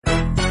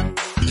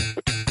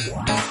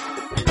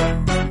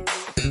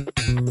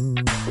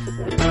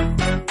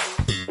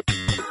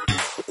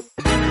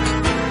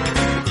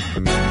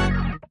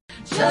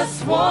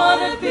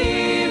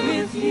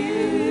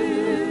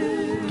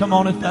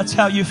Come on, if that's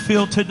how you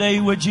feel today,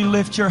 would you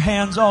lift your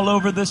hands all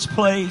over this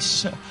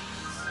place?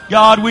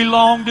 God, we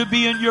long to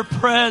be in your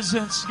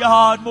presence,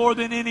 God, more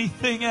than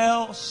anything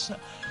else.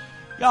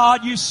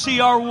 God, you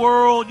see our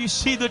world. You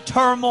see the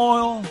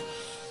turmoil.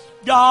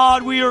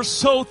 God, we are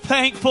so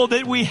thankful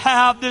that we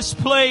have this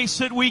place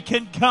that we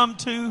can come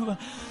to.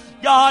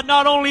 God,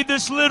 not only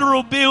this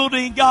literal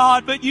building,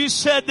 God, but you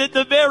said that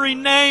the very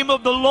name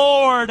of the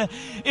Lord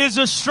is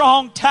a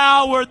strong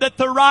tower that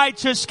the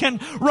righteous can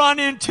run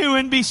into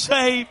and be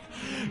saved.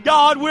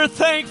 God, we're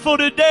thankful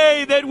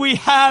today that we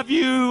have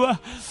you.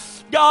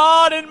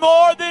 God, and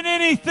more than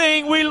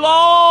anything, we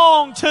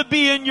long to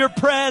be in your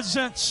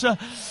presence.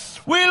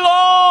 We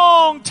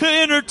long to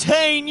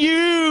entertain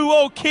you,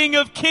 O King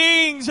of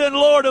Kings and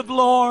Lord of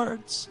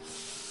Lords.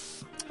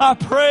 I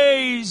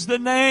praise the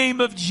name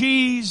of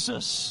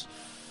Jesus.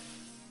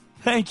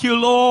 Thank you,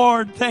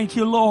 Lord. Thank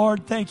you,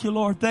 Lord. Thank you,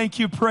 Lord. Thank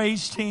you,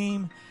 praise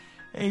team.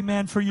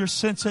 Amen, for your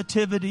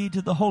sensitivity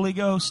to the Holy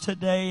Ghost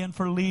today and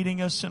for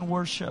leading us in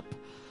worship.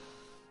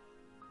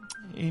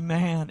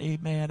 Amen,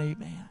 amen,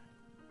 amen.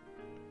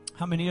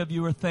 How many of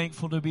you are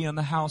thankful to be in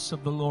the house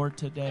of the Lord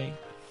today?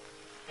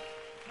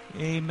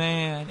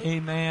 Amen,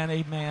 amen,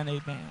 amen,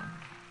 amen.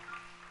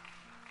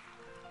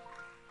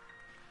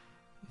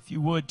 If you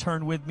would,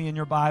 turn with me in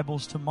your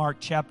Bibles to Mark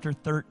chapter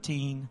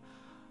 13.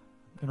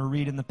 I'm going to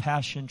read in the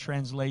Passion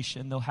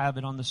Translation. They'll have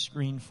it on the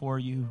screen for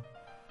you.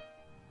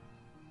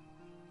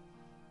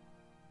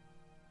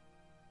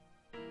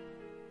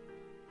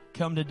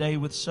 Come today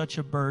with such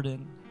a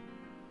burden.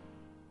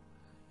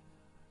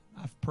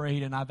 I've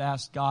prayed and I've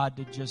asked God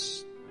to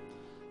just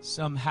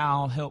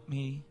somehow help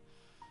me,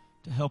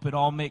 to help it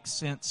all make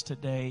sense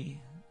today,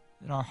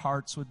 that our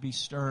hearts would be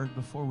stirred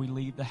before we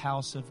leave the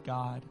house of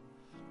God.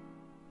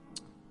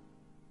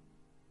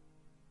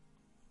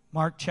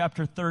 Mark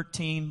chapter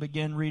 13,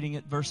 begin reading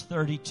at verse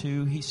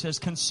 32. He says,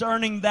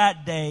 concerning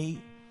that day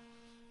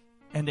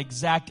and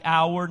exact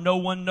hour, no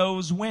one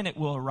knows when it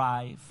will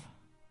arrive.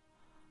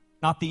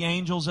 Not the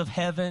angels of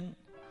heaven,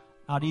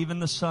 not even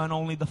the Son,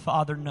 only the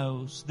Father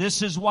knows.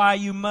 This is why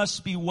you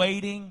must be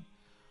waiting,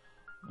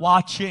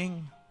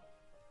 watching,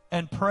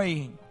 and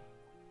praying.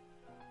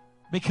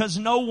 Because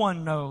no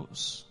one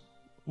knows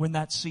when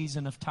that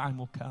season of time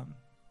will come.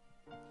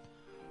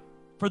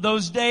 For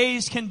those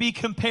days can be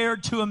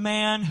compared to a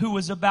man who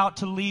was about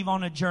to leave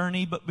on a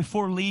journey, but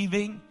before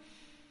leaving,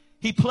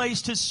 he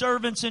placed his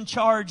servants in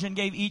charge and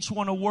gave each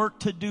one a work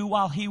to do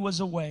while he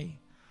was away.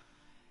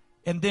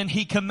 And then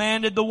he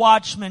commanded the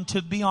watchmen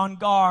to be on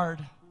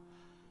guard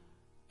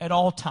at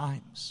all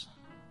times.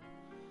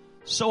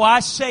 So I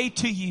say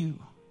to you,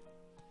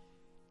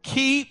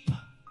 keep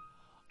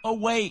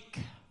awake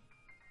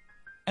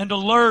and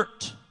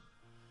alert,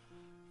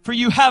 for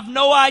you have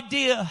no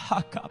idea.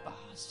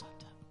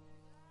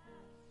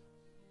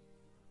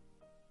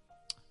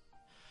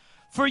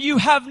 For you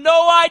have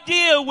no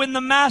idea when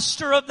the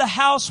master of the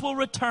house will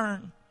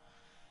return.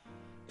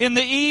 In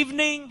the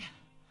evening,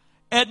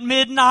 at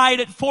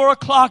midnight, at 4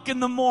 o'clock in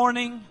the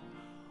morning,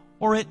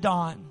 or at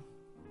dawn.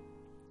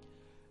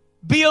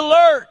 Be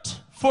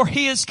alert, for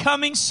he is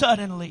coming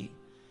suddenly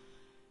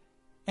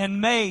and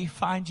may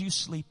find you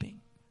sleeping.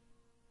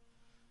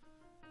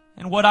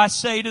 And what I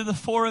say to the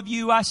four of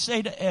you, I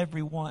say to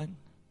everyone,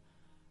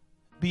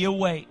 be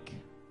awake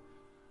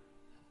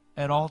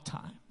at all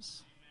times.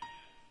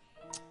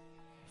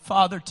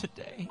 Father,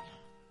 today,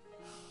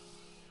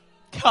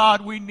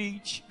 God, we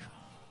need you.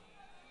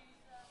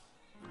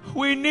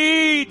 We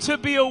need to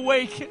be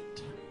awakened.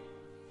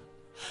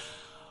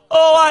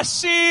 Oh, I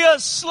see a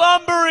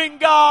slumbering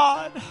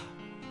God.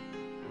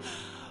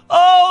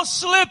 Oh,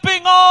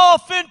 slipping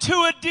off into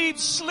a deep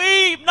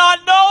sleep, not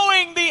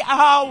knowing the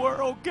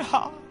hour, oh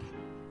God.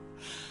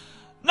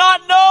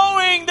 Not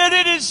knowing that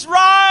it is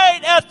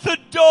right at the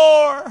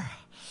door.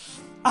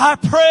 I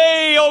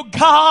pray, oh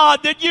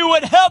God, that you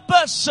would help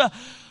us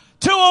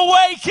to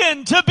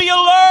awaken, to be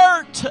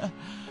alert,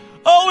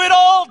 oh, at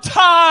all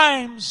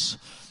times,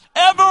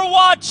 ever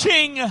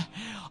watching,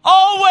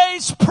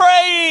 always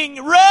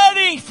praying,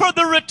 ready for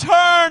the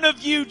return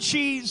of you,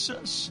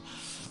 Jesus.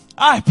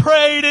 I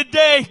pray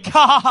today,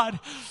 God,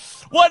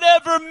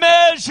 whatever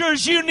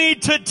measures you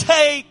need to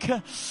take,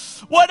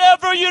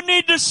 whatever you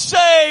need to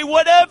say,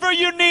 whatever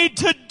you need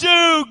to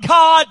do,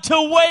 God,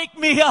 to wake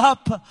me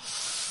up.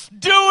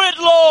 Do it,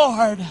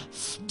 Lord.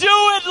 Do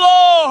it,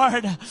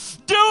 Lord.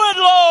 Do it,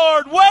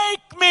 Lord.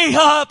 Wake me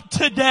up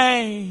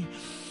today.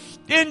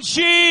 In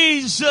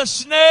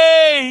Jesus'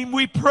 name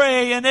we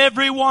pray. And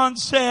everyone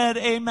said,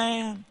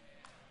 amen.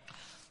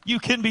 You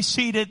can be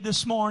seated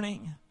this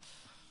morning.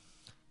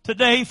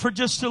 Today, for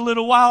just a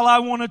little while, I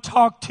want to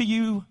talk to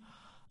you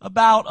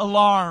about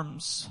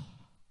alarms.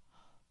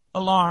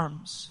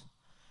 Alarms.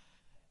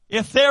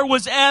 If there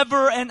was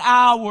ever an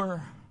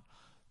hour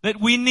that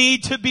we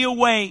need to be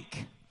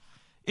awake,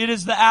 it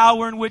is the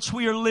hour in which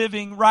we are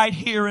living right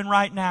here and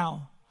right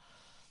now.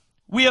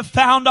 We have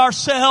found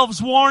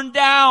ourselves worn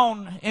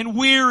down and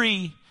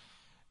weary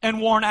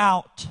and worn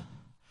out.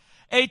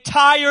 A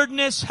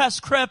tiredness has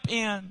crept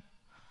in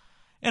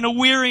and a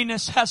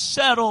weariness has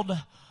settled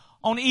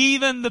on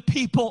even the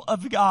people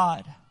of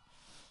God.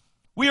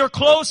 We are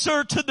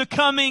closer to the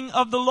coming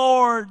of the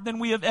Lord than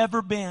we have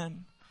ever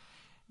been.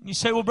 You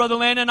say, well, Brother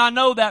Landon, I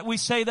know that. We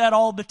say that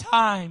all the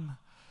time.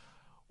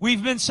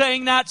 We've been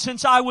saying that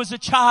since I was a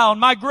child.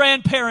 My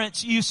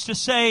grandparents used to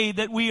say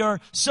that we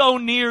are so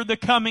near the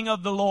coming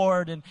of the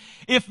Lord. And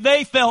if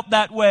they felt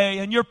that way,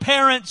 and your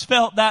parents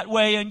felt that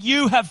way, and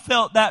you have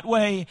felt that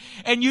way,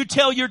 and you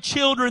tell your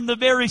children the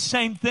very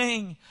same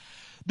thing,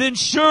 then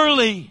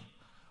surely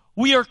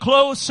we are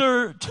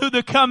closer to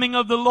the coming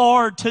of the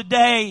Lord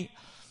today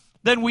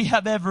than we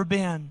have ever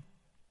been.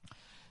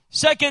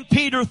 2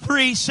 Peter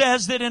 3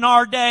 says that in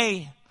our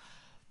day,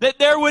 that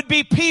there would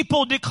be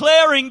people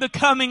declaring the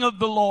coming of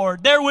the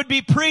Lord. There would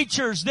be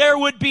preachers. There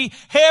would be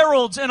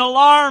heralds and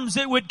alarms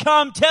that would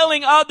come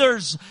telling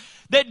others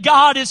that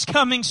God is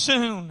coming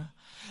soon.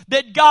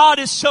 That God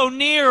is so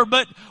near,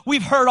 but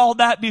we've heard all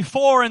that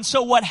before. And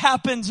so what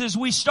happens is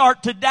we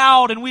start to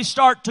doubt and we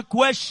start to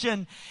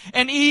question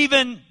and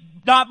even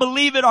not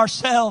believe it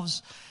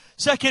ourselves.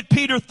 2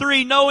 Peter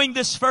 3, knowing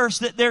this first,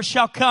 that there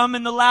shall come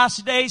in the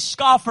last days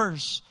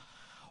scoffers,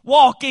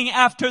 walking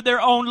after their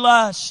own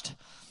lust.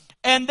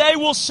 And they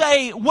will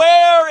say,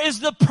 where is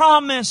the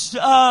promise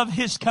of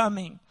His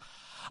coming?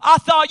 I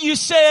thought you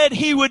said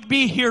He would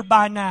be here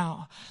by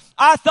now.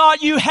 I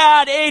thought you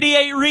had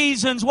 88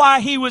 reasons why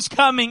He was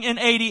coming in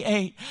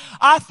 88.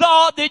 I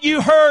thought that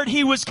you heard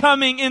He was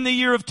coming in the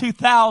year of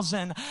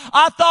 2000.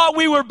 I thought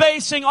we were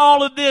basing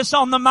all of this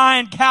on the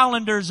Mayan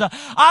calendars.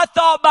 I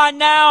thought by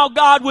now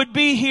God would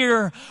be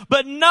here,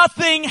 but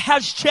nothing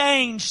has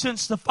changed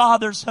since the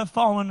fathers have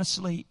fallen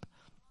asleep.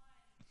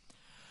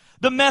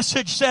 The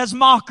message says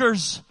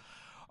mockers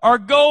are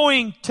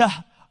going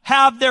to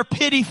have their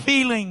pity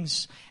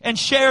feelings and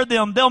share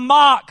them. They'll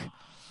mock.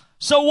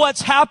 So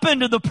what's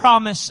happened to the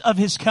promise of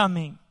His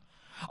coming?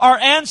 Our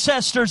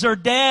ancestors are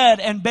dead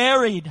and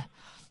buried,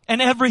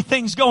 and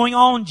everything's going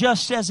on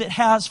just as it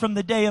has from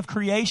the day of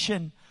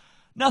creation.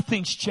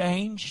 Nothing's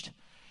changed.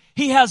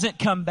 He hasn't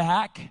come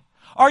back.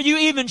 Are you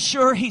even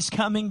sure He's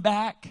coming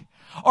back?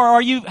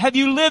 Or have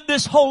you lived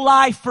this whole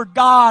life for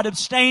God,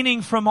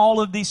 abstaining from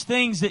all of these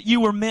things that you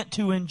were meant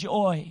to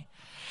enjoy?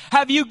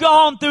 Have you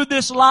gone through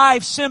this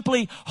life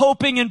simply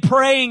hoping and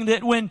praying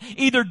that when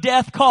either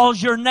death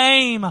calls your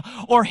name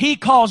or He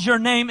calls your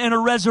name in a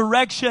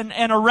resurrection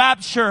and a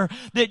rapture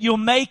that you'll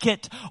make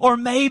it? Or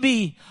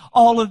maybe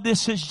all of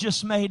this is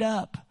just made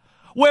up.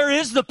 Where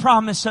is the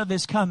promise of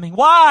His coming?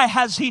 Why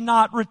has He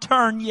not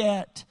returned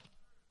yet?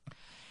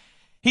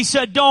 He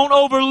said, don't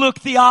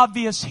overlook the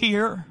obvious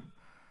here.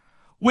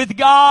 With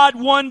God,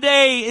 one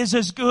day is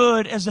as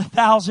good as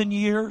 1,000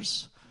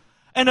 years,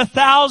 and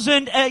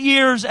 1,000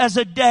 years as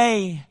a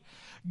day.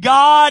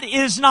 God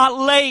is not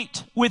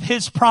late with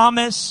His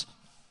promise,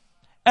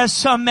 as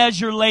some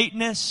measure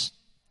lateness.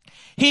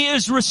 He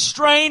is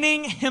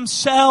restraining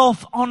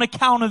Himself on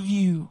account of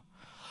you,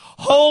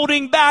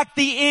 holding back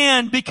the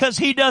end because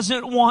He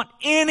doesn't want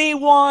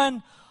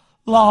anyone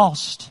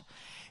lost.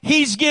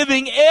 He's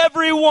giving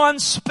everyone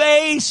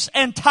space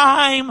and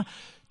time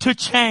to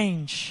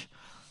change.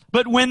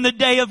 But when the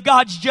day of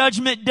God's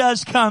judgment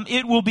does come,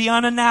 it will be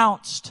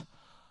unannounced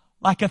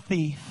like a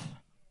thief.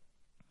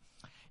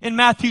 In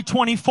Matthew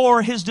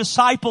 24, His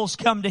disciples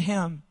come to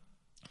Him.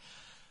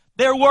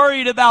 They're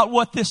worried about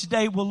what this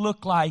day will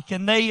look like,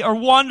 and they are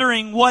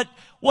wondering what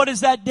is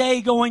that day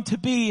going to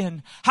be,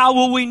 and how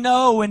will we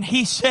know? And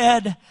He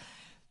said,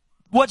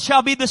 what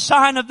shall be the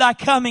sign of thy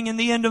coming in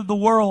the end of the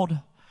world?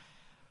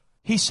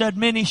 He said,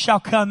 many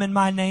shall come in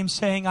my name,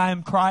 saying, I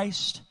am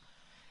Christ,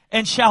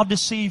 and shall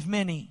deceive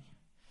many.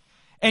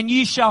 And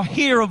ye shall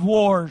hear of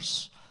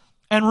wars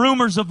and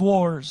rumors of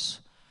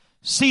wars.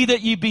 See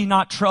that ye be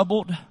not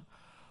troubled,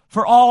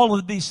 for all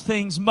of these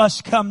things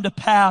must come to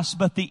pass,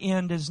 but the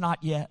end is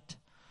not yet.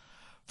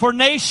 For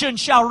nation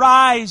shall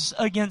rise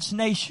against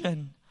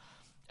nation,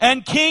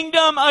 and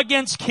kingdom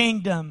against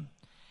kingdom,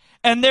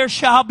 and there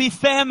shall be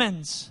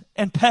famines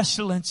and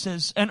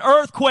pestilences and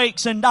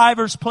earthquakes in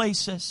divers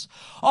places.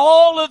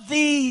 All of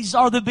these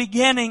are the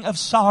beginning of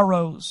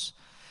sorrows.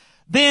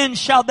 Then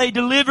shall they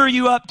deliver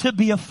you up to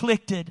be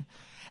afflicted,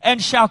 and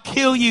shall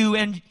kill you,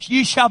 and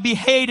you shall be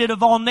hated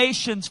of all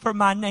nations for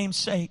my name's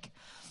sake.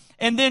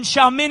 And then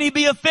shall many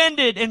be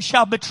offended, and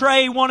shall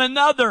betray one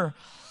another,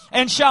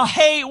 and shall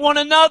hate one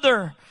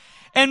another.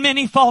 And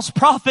many false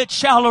prophets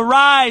shall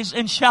arise,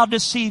 and shall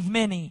deceive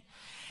many.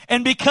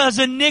 And because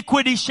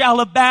iniquity shall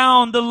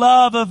abound, the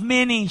love of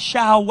many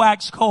shall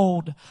wax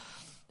cold.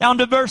 Down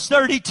to verse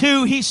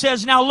 32, he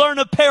says, now learn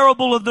a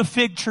parable of the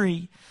fig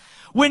tree.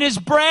 When his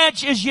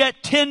branch is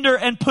yet tender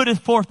and putteth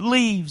forth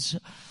leaves,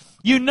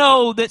 you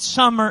know that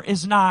summer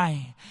is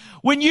nigh.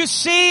 When you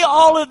see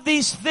all of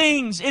these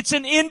things, it's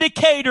an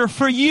indicator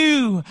for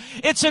you.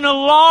 It's an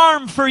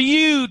alarm for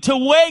you to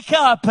wake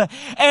up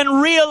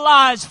and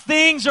realize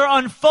things are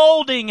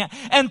unfolding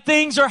and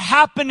things are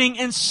happening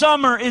and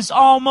summer is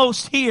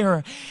almost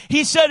here.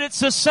 He said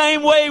it's the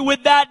same way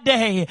with that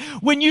day.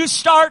 When you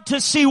start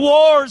to see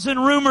wars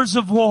and rumors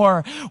of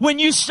war, when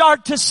you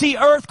start to see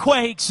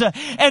earthquakes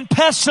and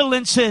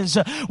pestilences,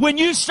 when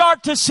you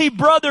start to see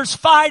brothers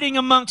fighting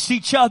amongst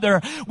each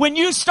other, when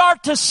you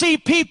start to see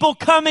people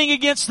coming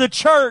against the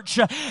church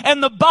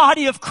and the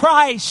body of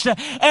Christ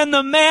and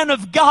the man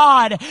of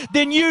God,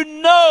 then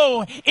you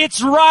know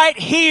it's right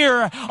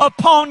here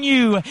upon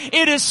you.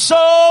 It is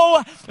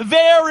so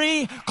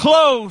very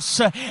close.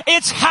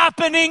 It's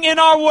happening in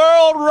our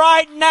world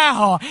right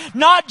now.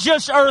 Not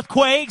just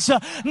earthquakes,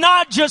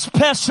 not just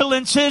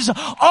pestilences.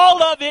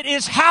 All of it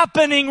is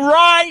happening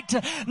right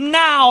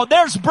now.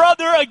 There's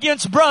brother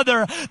against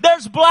brother.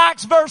 There's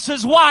blacks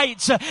versus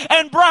whites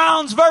and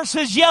browns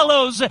versus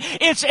yellows.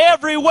 It's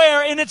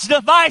everywhere, and it's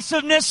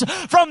divisiveness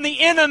from the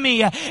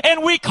enemy.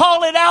 And we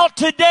call it out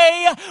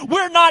today.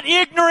 We're not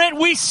ignorant.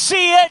 We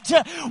see it.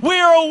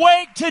 We're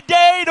awake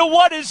today to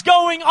what is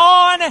going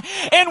on,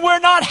 and we're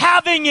not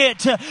having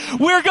it.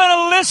 We're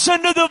going to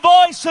listen to the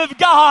voice of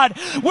God.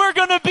 We're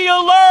going to be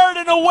alert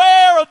and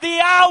aware of the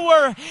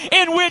hour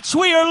in which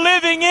we are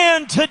living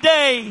in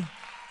today.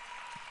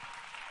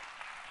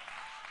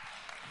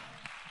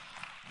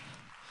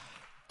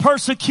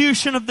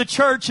 Persecution of the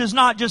church is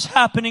not just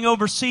happening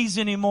overseas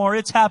anymore.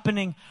 It's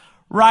happening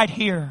right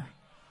here.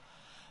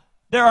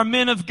 There are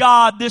men of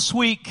God this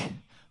week,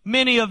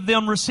 many of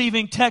them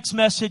receiving text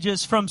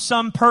messages from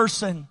some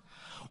person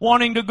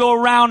wanting to go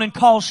around and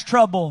cause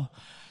trouble,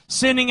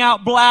 sending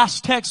out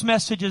blast text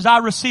messages. I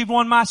received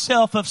one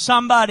myself of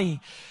somebody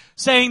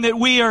saying that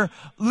we are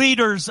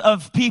leaders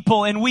of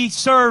people and we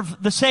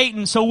serve the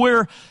Satan, so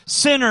we're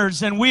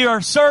sinners and we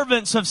are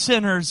servants of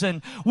sinners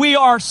and we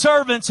are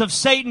servants of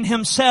Satan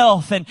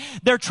himself. And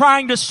they're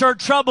trying to stir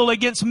trouble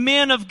against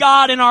men of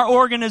God in our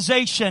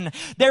organization.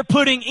 They're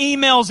putting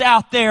emails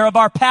out there of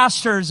our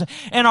pastors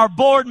and our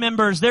board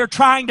members. They're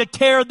trying to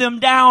tear them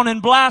down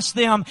and blast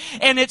them.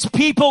 And it's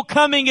people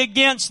coming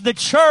against the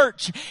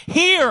church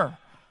here.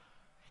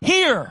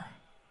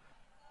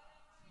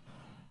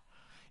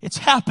 It's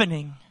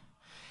happening.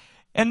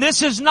 And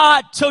this is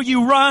not so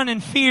you run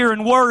in fear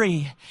and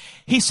worry.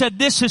 He said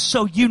this is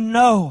so you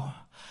know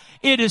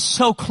it is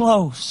so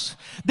close.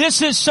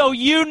 This is so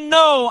you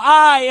know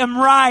I am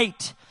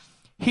right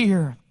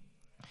here.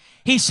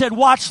 He said,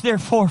 watch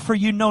therefore, for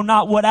you know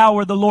not what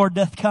hour the Lord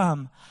doth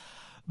come.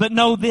 But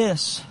know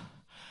this,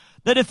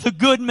 that if the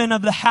goodman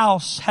of the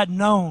house had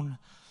known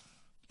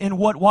in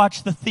what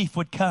watch the thief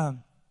would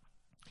come,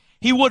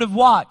 he would have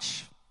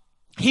watched.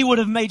 He would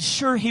have made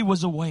sure he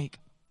was awake,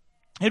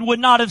 and would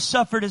not have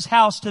suffered his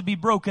house to be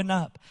broken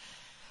up.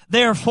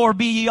 Therefore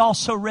be ye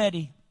also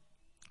ready,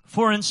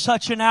 for in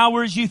such an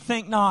hour as you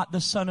think not,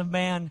 the Son of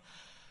Man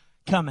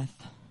cometh.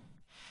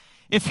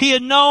 If he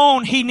had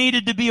known he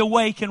needed to be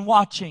awake and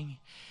watching,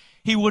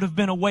 he would have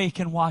been awake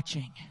and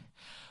watching.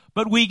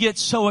 But we get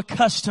so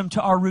accustomed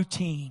to our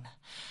routine.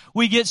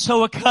 We get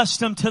so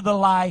accustomed to the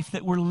life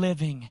that we're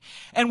living.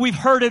 And we've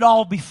heard it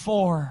all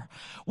before.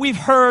 We've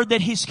heard that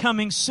he's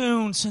coming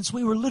soon since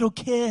we were little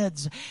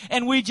kids.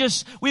 And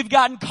we've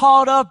gotten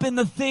caught up in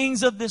the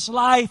things of this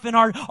life and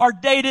our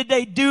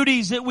day-to-day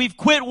duties that we've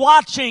quit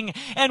watching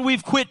and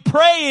we've quit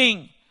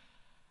praying.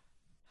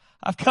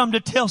 I've come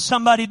to tell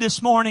somebody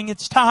this morning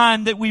it's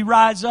time that we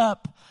rise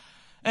up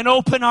and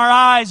open our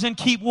eyes and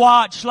keep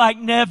watch like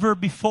never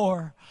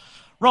before.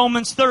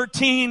 Romans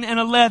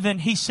 13:11,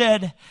 he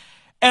said,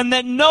 and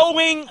that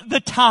knowing the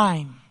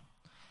time,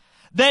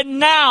 that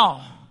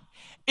now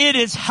it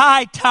is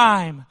high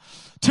time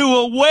to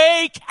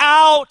awake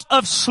out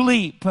of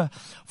sleep.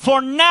 For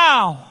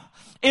now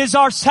is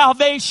our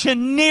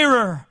salvation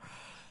nearer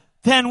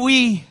than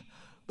we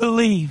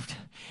believed.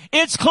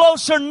 It's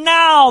closer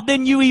now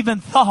than you even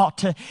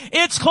thought.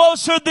 It's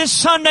closer this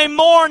Sunday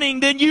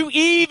morning than you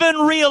even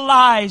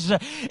realize.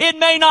 It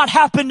may not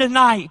happen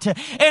tonight,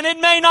 and it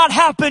may not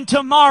happen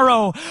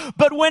tomorrow,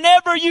 but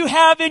whenever you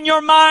have in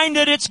your mind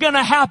that it's going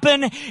to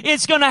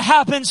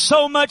happen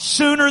so much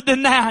sooner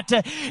than that.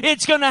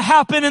 It's going to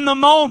happen in the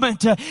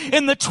moment,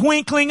 in the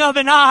twinkling of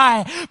an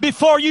eye,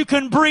 before you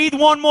can breathe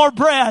one more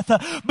breath,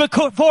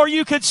 before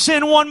you could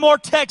send one more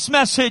text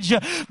message,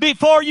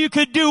 before you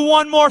could do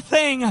one more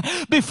thing,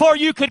 before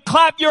you could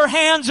clap your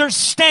hands or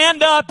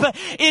stand up.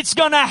 It's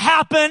going to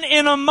happen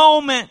in a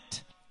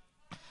moment.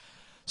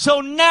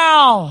 So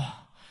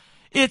now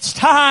it's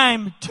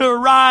time to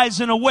arise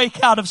and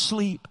awake out of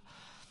sleep.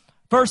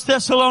 1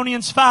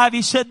 Thessalonians 5,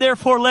 he said,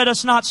 therefore let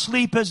us not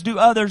sleep as do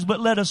others, but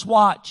let us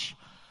watch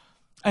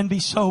and be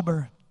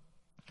sober.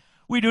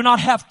 We do not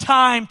have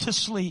time to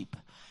sleep.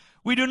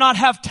 We do not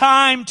have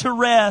time to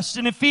rest.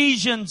 In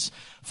Ephesians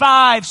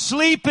 5,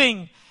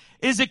 sleeping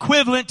is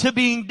equivalent to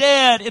being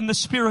dead in the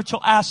spiritual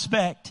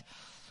aspect.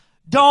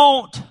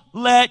 Don't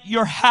let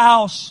your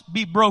house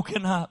be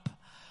broken up.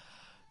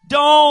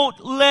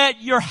 Don't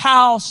let your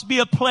house be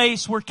a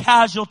place where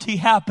casualty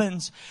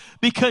happens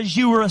because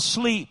you were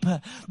asleep.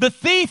 The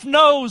thief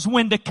knows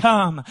when to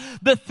come.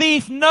 The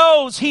thief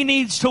knows he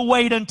needs to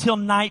wait until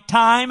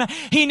nighttime.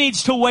 He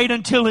needs to wait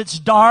until it's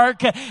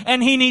dark,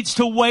 and he needs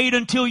to wait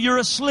until you're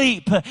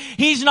asleep.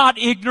 He's not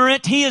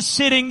ignorant. He is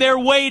sitting there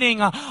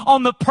waiting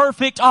on the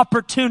perfect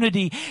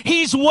opportunity.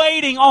 He's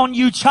waiting on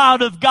you,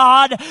 child of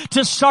God,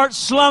 to start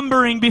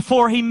slumbering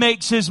before he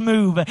makes his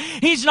move.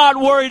 He's not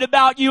worried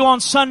about you on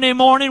Sunday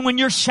morning when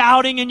you're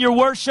shouting and you're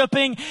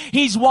worshiping.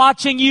 He's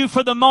watching you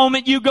for the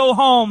moment you go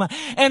home.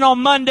 And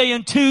on Monday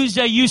and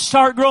Tuesday, you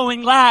start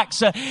growing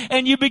lax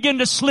and you begin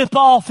to slip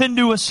off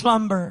into a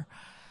slumber.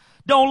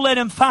 Don't let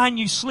him find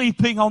you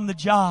sleeping on the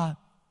job.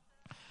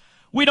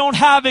 We don't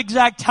have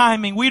exact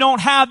timing. We don't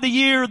have the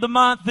year, the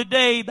month, the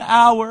day, the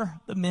hour,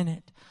 the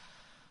minute.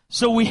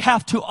 So we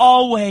have to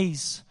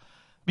always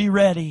be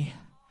ready.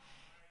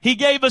 He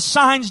gave us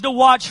signs to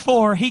watch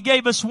for. He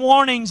gave us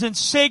warnings and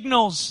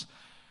signals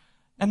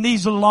and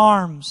these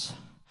alarms.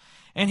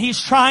 And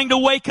He's trying to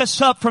wake us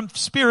up from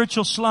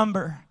spiritual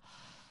slumber.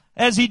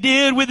 As He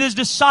did with His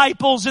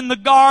disciples in the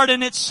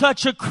garden, it's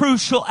such a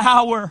crucial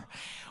hour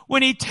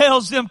when He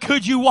tells them,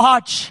 could you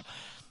watch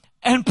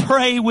and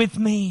pray with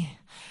me?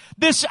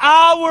 This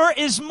hour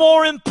is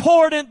more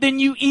important than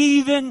you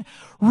even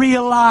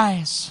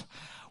realize.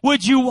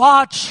 Would you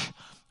watch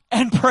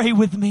and pray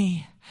with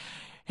me?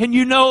 And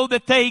you know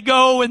that they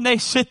go and they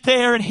sit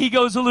there, and He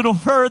goes a little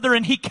further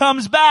and He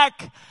comes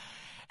back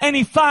and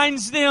He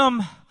finds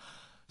them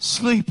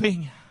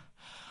sleeping.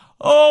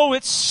 Oh,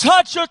 it's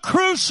such a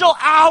crucial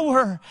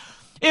hour.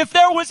 If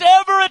there was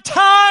ever a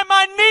time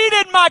I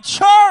needed my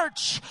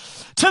church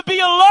to be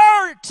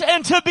alert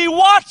and to be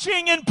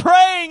watching and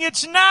praying,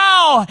 it's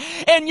now.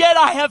 And yet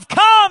I have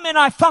come and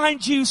I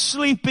find you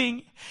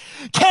sleeping.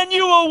 Can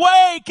you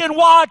awake and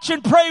watch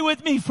and pray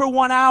with me for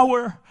 1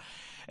 hour?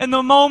 And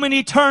the moment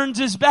He turns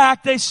His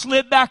back, they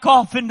slip back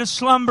off into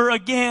slumber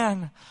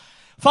again,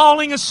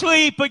 falling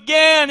asleep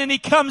again, and He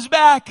comes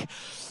back.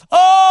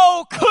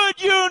 Oh,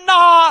 could you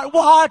not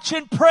watch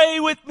and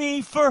pray with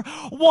me for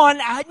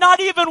not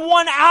even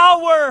 1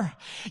 hour?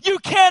 You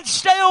can't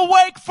stay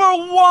awake for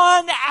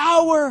 1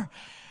 hour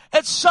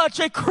at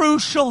such a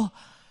crucial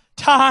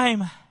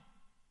time.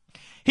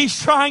 He's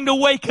trying to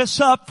wake us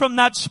up from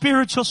that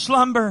spiritual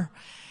slumber.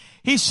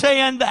 He's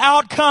saying the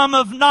outcome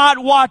of not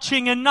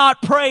watching and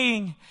not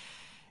praying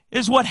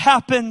is what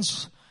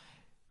happens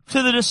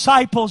to the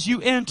disciples.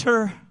 You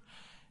enter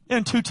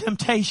into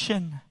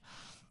temptation.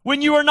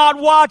 When you are not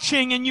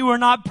watching and you are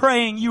not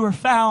praying, you are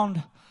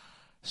found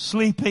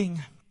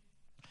sleeping.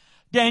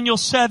 Daniel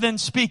 7,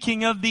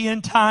 speaking of the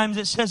end times,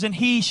 it says, and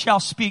He shall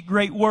speak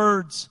great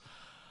words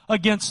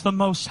against the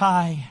Most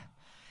High,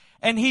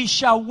 and He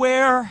shall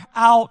wear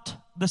out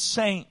the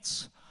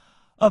saints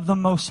of the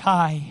Most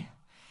High,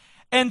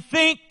 and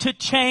think to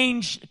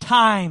change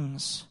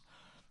times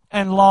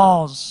and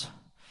laws,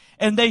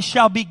 and they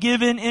shall be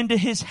given into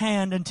His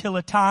hand until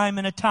a time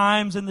and a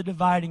times and the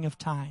dividing of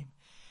time.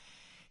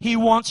 He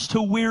wants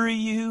to weary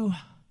you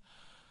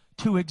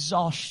to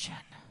exhaustion.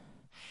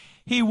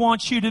 He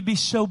wants you to be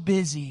so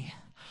busy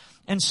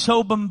and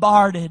so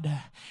bombarded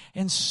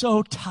and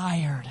so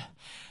tired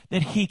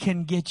that He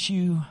can get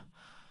you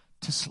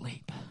to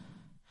sleep.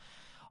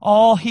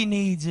 All He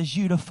needs is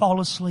you to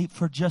fall asleep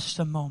for just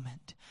a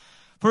moment.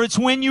 For it's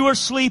when you are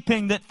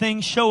sleeping that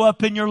things show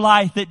up in your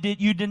life that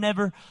you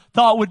never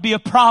thought would be a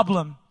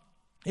problem.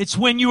 It's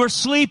when you are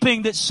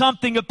sleeping that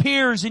something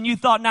appears and you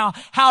thought, now,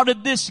 how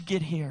did this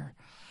get here?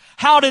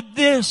 How did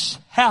this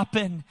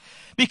happen?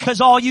 Because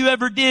all you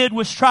ever did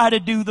was try to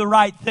do the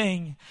right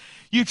thing.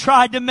 You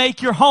tried to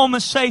make your home a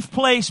safe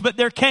place, but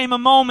there came a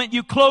moment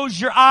you closed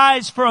your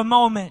eyes for a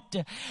moment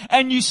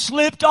and you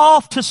slipped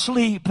off to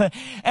sleep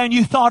and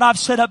you thought, I've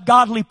set up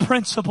godly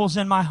principles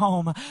in my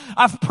home.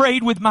 I've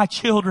prayed with my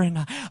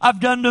children. I've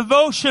done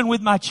devotion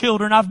with my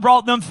children. I've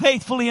brought them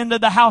faithfully into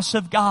the house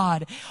of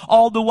God.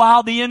 All the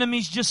while the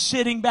enemy's just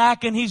sitting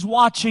back and he's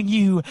watching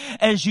you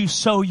as you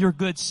sow your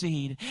good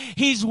seed.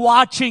 He's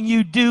watching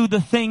you do the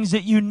things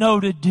that you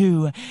know to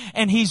do,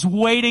 and he's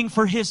waiting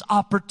for his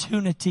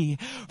opportunity.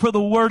 For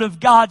the Word of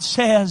God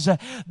says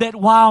that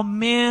while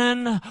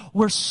men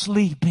were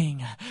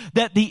sleeping,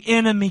 that the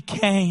enemy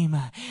came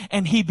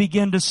and he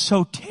began to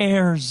sow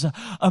tares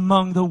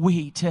among the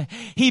wheat.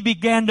 He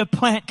began to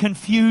plant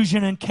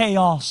confusion and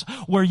chaos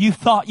where you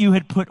thought you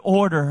had put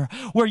order,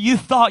 where you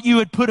thought you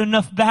had put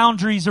enough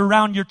boundaries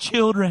around your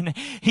children.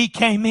 He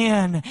came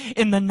in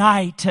the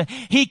night.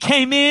 He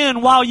came in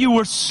while you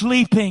were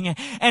sleeping,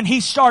 and he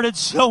started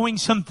sowing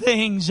some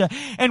things.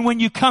 And when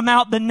you come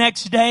out the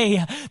next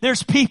day,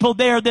 there's people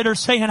there that are wonder,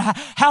 saying,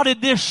 how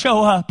did this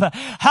show up?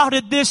 How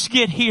did this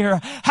get here?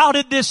 How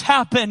did this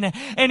happen?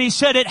 And he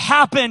said, it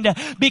happened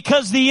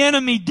because the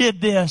enemy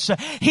did this.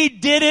 He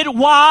did it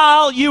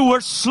while you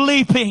were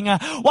sleeping,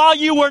 while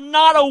you were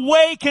not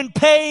awake and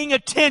paying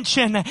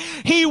attention.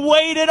 He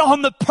waited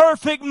on the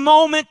perfect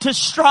moment to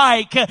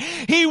strike.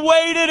 He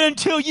waited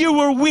until you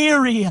were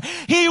weary.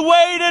 He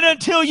waited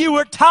until you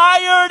were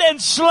tired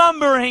and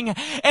slumbering.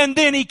 And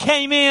then he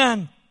came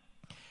in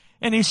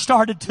and he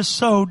started to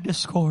sow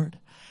discord.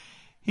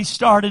 He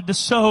started to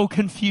sow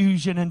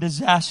confusion and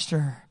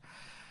disaster.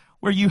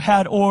 Where you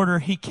had order,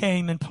 he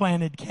came and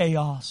planted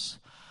chaos.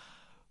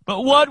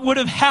 But what would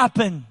have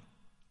happened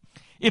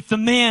if the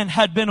men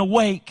had been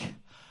awake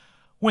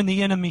when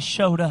the enemy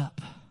showed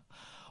up?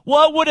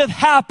 What would have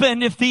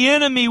happened if the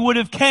enemy would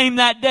have came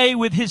that day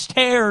with his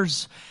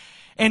tares,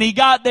 and he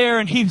got there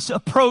and he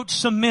approached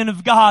some men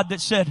of God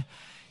that said,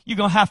 you're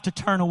going to have to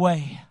turn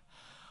away.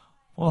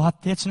 Well,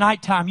 it's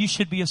nighttime. You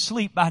should be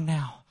asleep by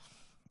now.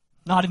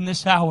 Not in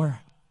this hour.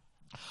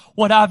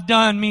 What I've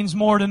done means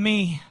more to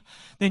me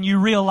than you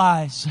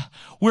realize.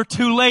 We're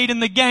too late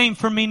in the game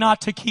for me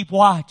not to keep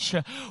watch.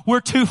 We're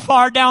too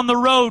far down the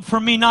road for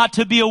me not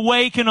to be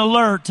awake and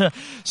alert.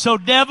 So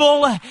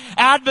devil,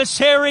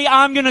 adversary,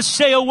 I'm going to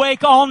stay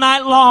awake all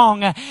night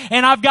long.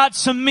 And I've got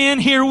some men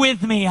here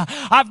with me.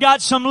 I've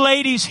got some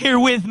ladies here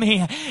with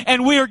me.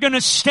 And we are going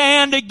to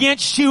stand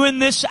against you in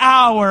this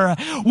hour.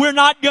 We're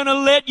not going to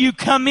let you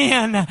come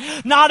in.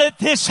 Not at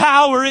this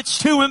hour. It's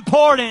too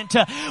important.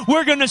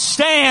 We're going to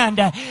stand.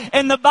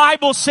 And the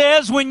Bible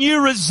says when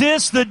you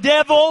resist the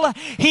devil,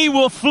 he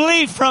will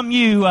flee from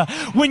you.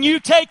 When you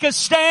take a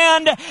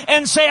stand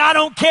and say, I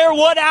don't care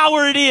what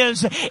hour it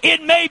is.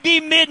 It may be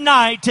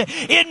midnight.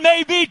 It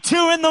may be 2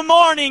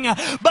 a.m,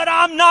 but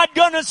I'm not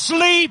going to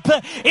sleep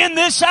in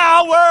this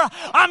hour.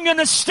 I'm going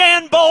to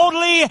stand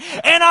boldly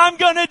and I'm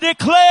going to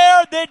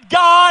declare that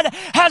God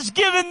has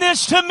given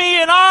this to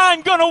me and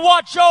I'm going to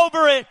watch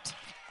over it.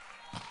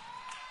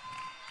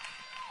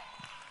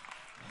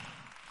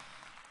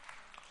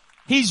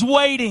 He's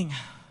waiting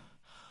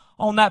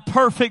on that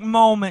perfect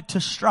moment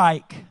to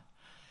strike.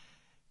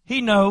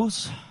 He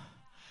knows.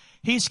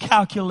 He's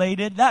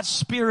calculated. That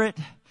spirit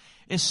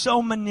is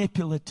so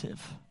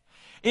manipulative.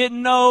 It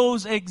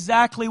knows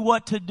exactly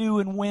what to do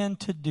and when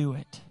to do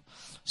it.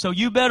 So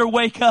you better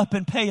wake up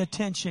and pay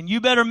attention.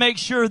 You better make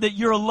sure that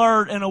you're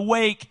alert and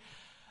awake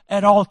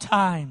at all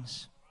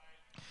times.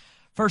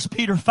 1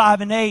 Peter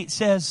 5:8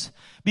 says,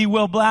 be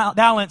well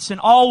balanced and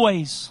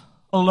always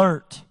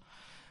alert,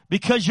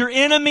 because your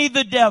enemy,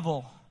 the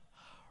devil,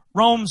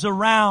 roams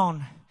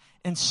around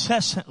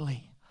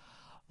incessantly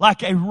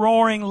like a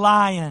roaring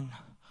lion,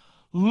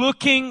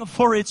 looking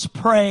for its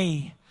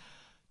prey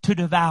to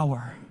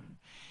devour.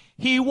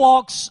 He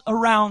walks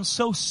around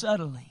so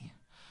subtly,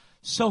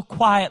 so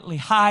quietly,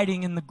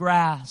 hiding in the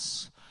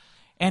grass.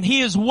 And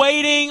he is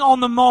waiting on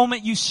the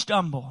moment you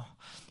stumble.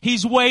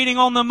 He's waiting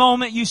on the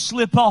moment you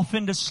slip off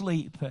into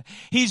sleep.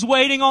 He's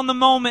waiting on the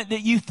moment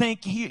that you think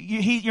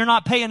you're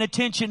not paying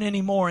attention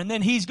anymore. And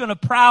then he's going to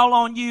prowl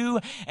on you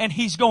and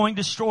he's going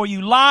to destroy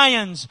you.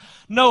 Lions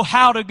know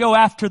how to go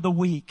after the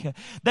weak.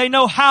 They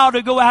know how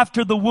to go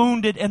after the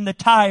wounded and the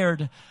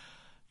tired.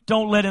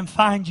 Don't let him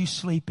find you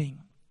sleeping.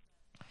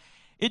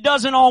 It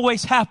doesn't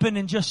always happen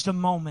in just a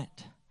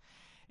moment.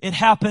 It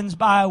happens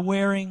by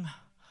wearing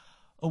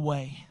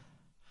away.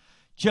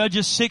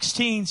 Judges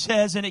 16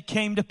 says, and it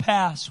came to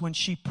pass when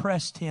she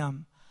pressed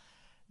him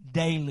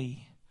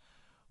daily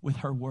with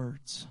her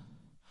words.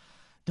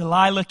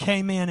 Delilah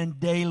came in and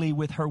daily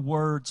with her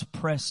words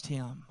pressed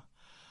him.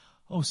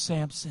 Oh,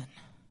 Samson,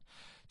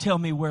 tell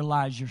me where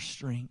lies your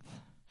strength.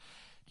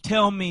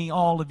 Tell me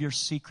all of your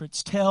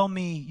secrets. Tell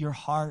me your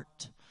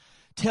heart.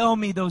 Tell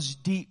me those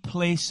deep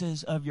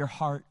places of your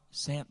heart,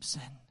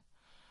 Samson.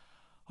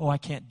 Oh, I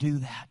can't do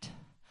that.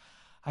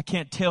 I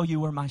can't tell you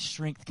where my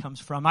strength comes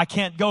from. I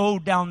can't go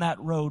down that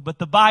road. But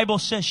the Bible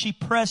says she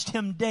pressed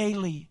him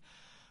daily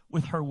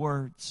with her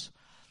words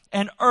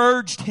and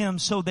urged him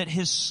so that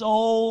his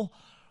soul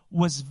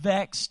was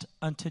vexed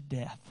unto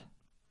death.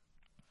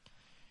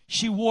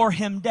 She wore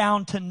him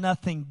down to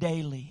nothing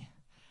daily,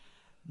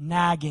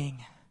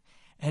 nagging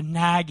and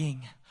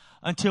nagging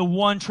until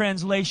one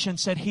translation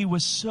said he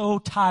was so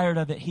tired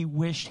of it he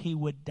wished he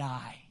would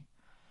die.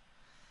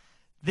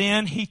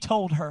 Then he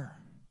told her,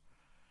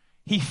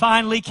 he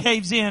finally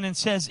caves in and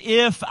says,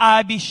 if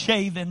I be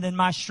shaven, then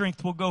my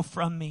strength will go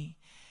from me.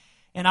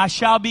 And I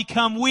shall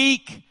become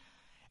weak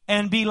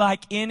and be like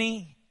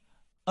any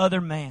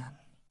other man.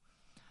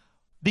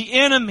 The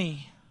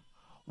enemy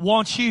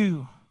wants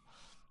you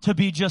to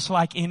be just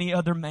like any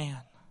other man.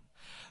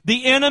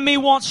 The enemy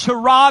wants to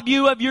rob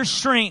you of your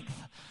strength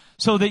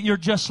so that you're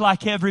just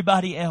like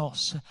everybody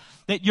else.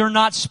 that you're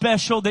not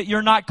special, that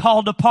you're not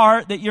called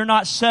apart, that you're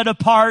not set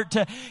apart.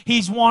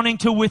 He's wanting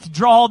to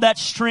withdraw that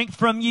strength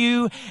from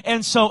you.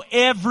 And so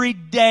every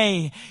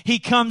day He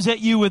comes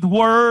at you with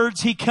words.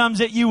 He comes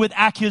at you with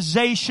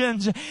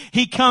accusations.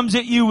 He comes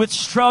at you with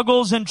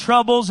struggles and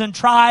troubles and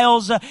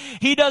trials.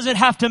 He doesn't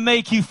have to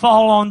make you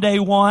fall on day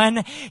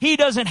one. He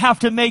doesn't have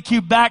to make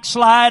you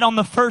backslide on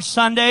the first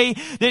Sunday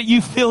that you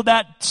feel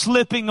that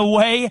slipping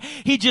away.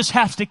 He just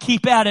has to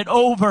keep at it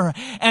over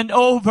and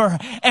over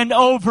and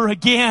over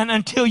again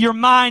until your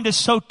mind is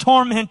so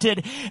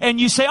tormented and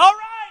you say, all right,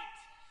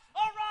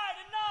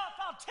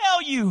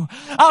 enough.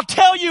 I'll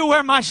tell you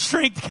where my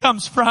strength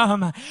comes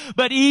from.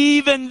 But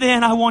even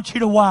then, I want you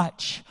to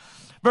watch.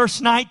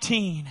 Verse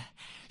 19,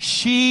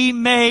 she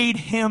made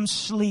him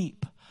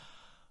sleep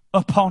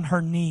upon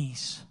her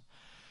knees.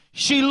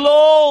 She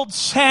lulled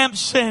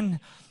Samson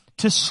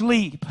to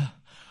sleep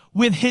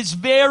with his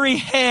very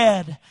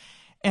head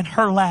in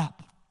her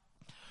lap.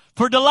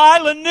 For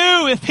Delilah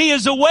knew if he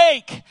is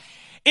awake,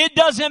 it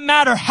doesn't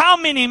matter how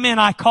many men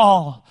I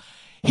call.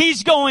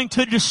 He's going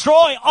to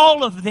destroy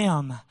all of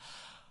them.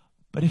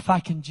 But if I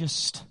can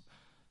just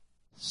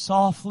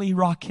softly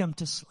rock him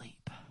to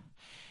sleep,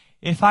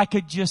 if I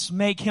could just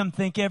make him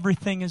think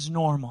everything is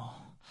normal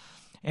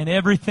and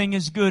everything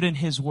is good in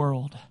his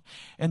world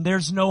and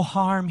there's no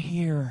harm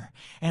here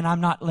and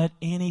I'm not let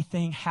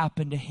anything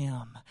happen to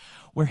him,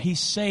 where he's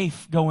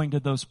safe going to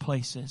those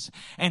places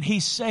and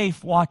he's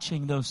safe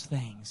watching those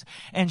things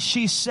and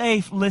she's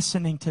safe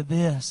listening to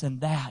this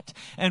and that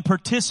and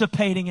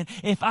participating in.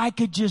 If I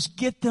could just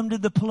get them to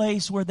the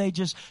place where they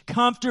just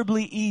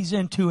comfortably ease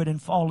into it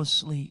and fall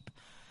asleep,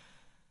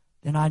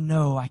 then I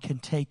know I can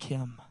take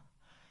him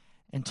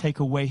and take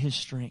away his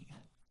strength.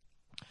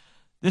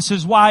 This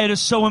is why it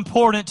is so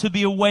important to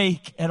be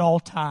awake at all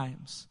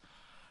times.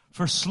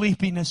 For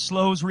sleepiness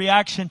slows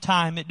reaction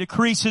time. It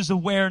decreases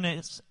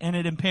awareness and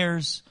it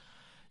impairs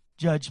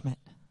judgment.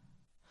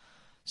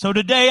 So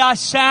today I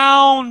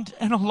sound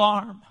an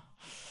alarm.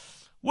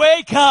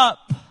 Wake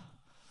up.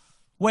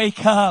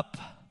 Wake up.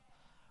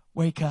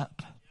 Wake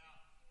up.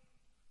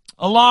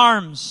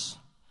 Alarms.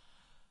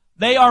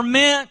 They are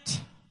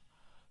meant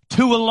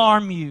to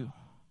alarm you.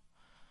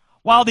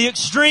 While the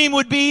extreme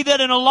would be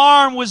that an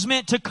alarm was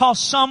meant to cause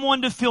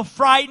someone to feel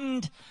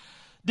frightened,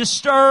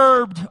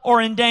 disturbed, or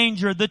in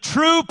danger. The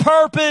true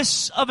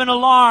purpose of an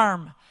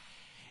alarm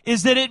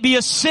is that it be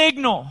a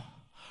signal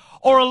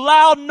or a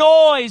loud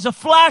noise, a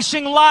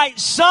flashing light,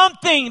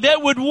 something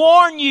that would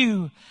warn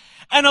you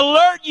and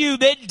alert you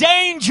that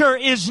danger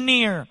is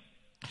near,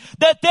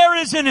 that there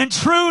is an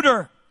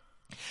intruder,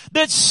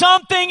 that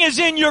something is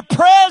in your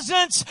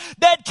presence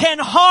that can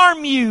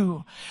harm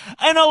you.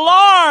 An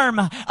alarm,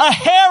 a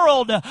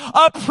herald,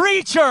 a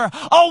preacher,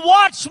 a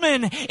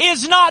watchman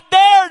is not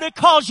there to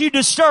cause you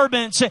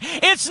disturbance.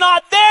 It's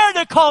not there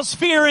to cause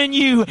fear in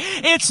you.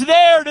 It's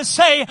there to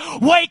say,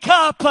 wake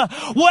up,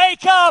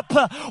 wake up,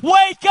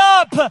 wake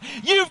up.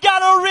 You've got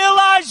to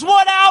realize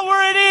what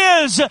hour it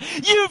is.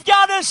 You've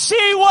got to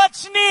see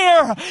what's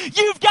near.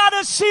 You've got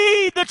to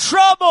see the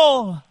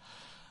trouble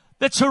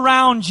that's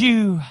around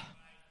you.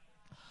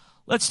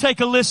 Let's take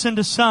a listen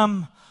to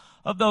some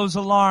of those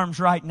alarms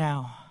right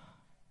now.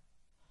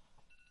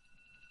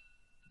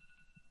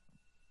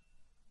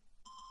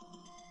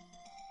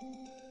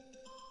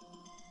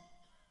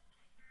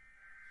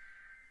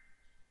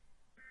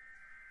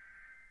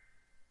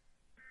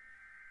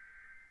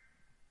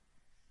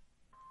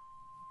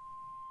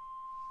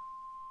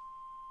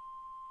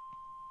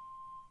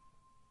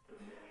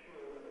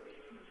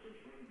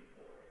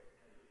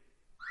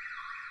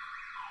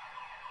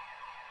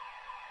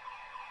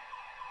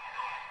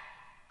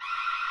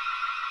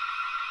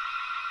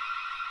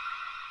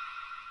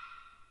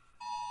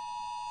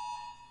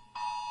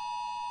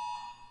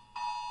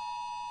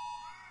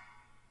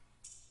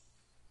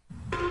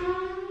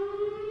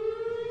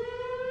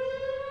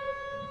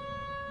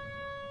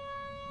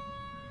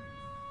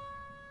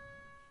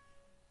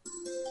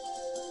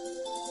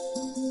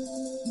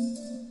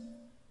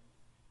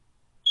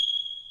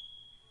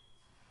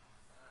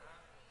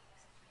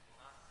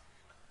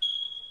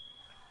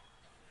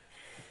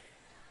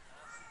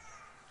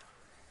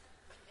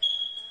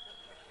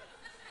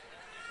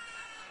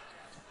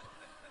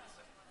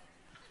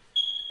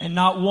 And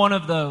not one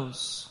of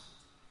those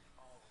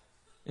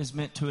is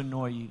meant to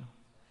annoy you.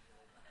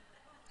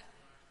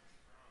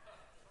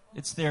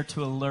 It's there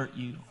to alert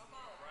you.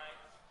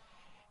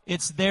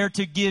 It's there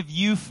to give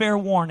you fair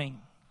warning.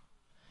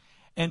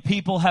 And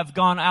people have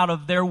gone out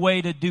of their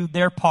way to do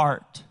their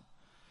part,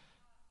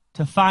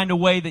 to find a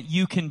way that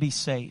you can be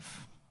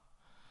safe,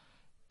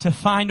 to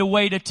find a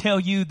way to tell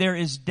you there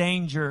is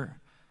danger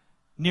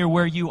near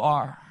where you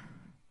are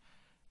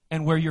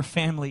and where your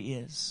family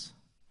is.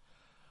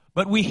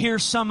 But we hear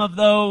some of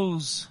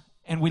those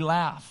and we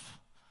laugh.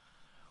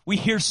 We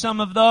hear some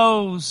of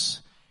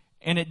those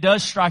and it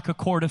does strike a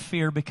chord of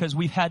fear because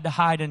we've had to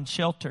hide in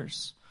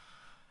shelters.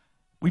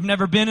 We've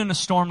never been in a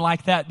storm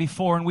like that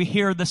before and we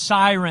hear the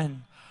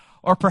siren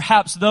Or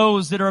perhaps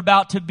those that are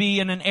about to be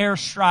in an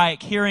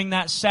airstrike, hearing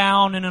that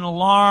sound and an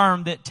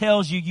alarm that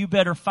tells you, you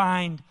better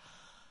find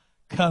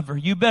cover.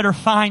 You better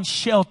find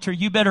shelter.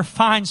 You better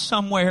find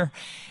somewhere.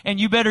 And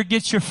you better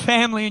get your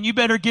family and you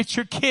better get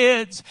your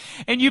kids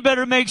and you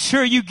better make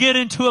sure you get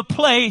into a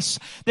place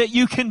that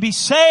you can be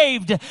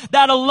saved.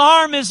 That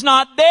alarm is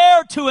not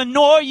there to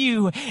annoy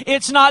you.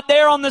 It's not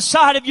there on the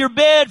side of your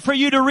bed for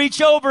you to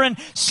reach over and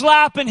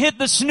slap and hit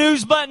the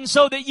snooze button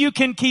so that you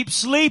can keep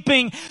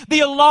sleeping. The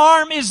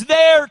alarm is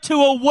there to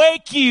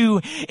awake you.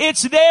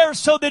 It's there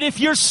so that if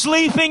you're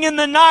sleeping in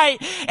the night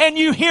and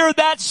you hear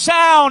that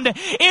sound,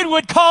 it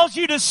would cause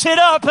you to sit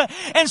up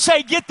and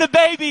say, get the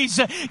babies,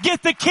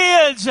 get the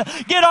kids,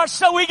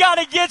 so we got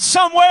to get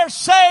somewhere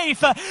safe.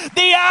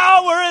 The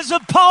hour is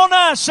upon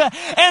us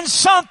and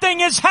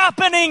something is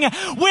happening.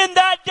 When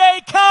that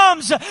day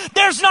comes,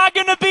 there's not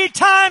going to be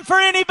time for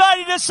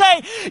anybody to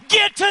say,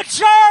 get to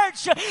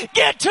church,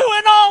 get to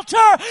an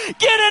altar,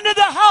 get into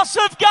the house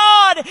of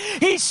God.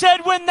 He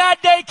said when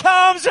that day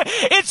comes,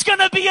 it's going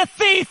to be a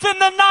thief in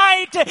the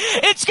night.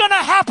 It's going to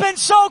happen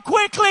so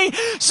quickly.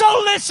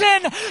 So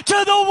listen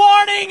to the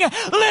warning.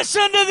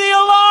 Listen to the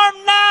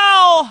alarm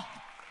now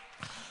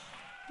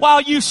while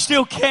you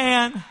still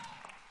can.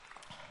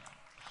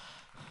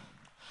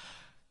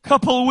 A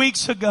couple of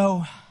weeks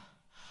ago,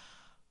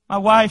 my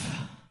wife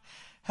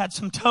had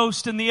some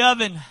toast in the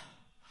oven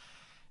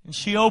and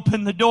she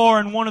opened the door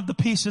and one of the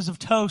pieces of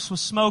toast was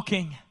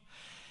smoking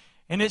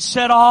and it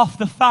set off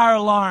the fire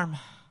alarm.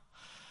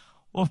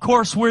 Well, of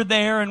course, we're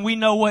there and we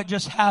know what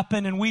just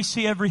happened and we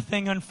see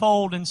everything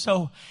unfold, and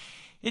so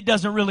it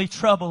doesn't really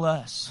trouble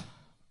us.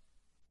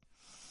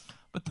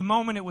 But the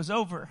moment it was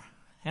over,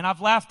 and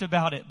I've laughed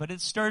about it, but it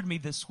stirred me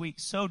this week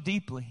so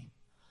deeply.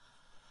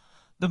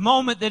 The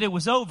moment that it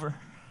was over,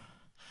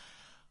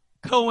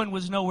 Cohen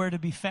was nowhere to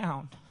be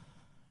found.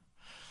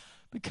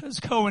 Because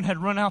Cohen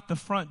had run out the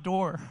front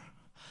door,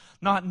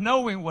 not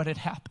knowing what had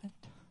happened.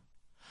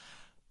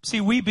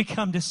 See, we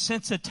become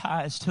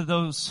desensitized to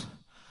those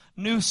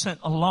nuisance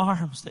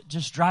alarms that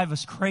just drive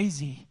us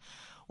crazy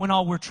when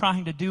all we're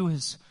trying to do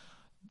is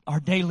our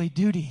daily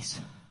duties.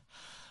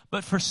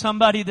 But for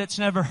somebody that's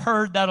never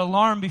heard that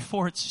alarm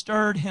before, it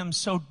stirred him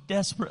so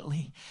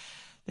desperately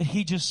that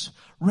he just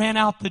ran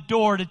out the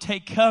door to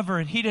take cover,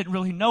 and he didn't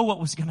really know what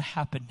was going to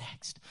happen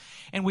next.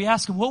 And we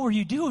asked him, what were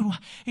you doing?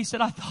 He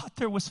said, I thought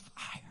there was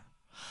fire.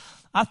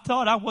 I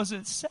thought I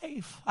wasn't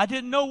safe. I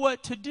didn't know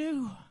what to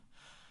do.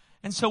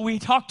 And so we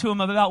talked to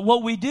him about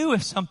what we do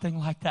if something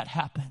like that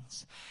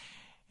happens.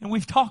 And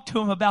we've talked to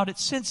him about it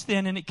since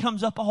then, and it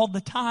comes up all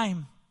the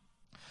time.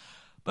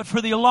 But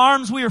for the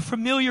alarms we are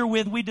familiar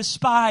with, we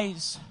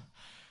despise.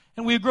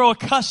 And we grow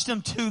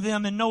accustomed to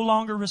them and no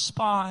longer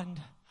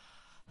respond.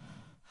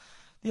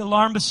 The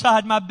alarm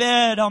beside my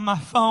bed on my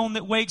phone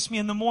that wakes me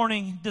in the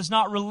morning does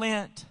not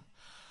relent.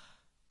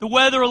 The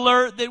weather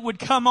alert that would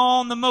come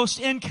on the most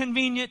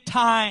inconvenient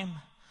time,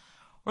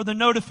 or the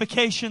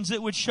notifications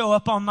that would show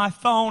up on my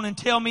phone and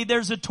tell me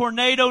there's a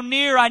tornado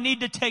near, I need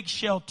to take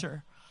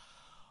shelter.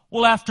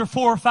 Well, after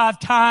 4 or 5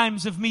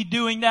 times of me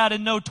doing that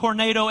and no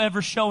tornado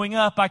ever showing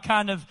up, I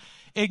kind of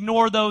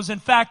ignore those. In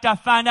fact, I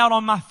find out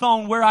on my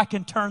phone where I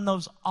can turn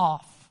those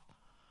off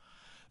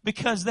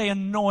because they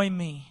annoy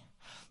me.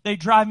 They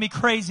drive me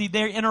crazy.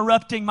 They're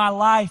interrupting my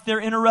life.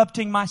 They're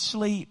interrupting my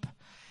sleep,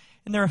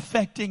 and they're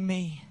affecting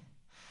me.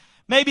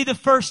 Maybe the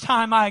first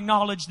time I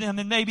acknowledge them,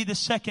 and maybe the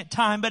second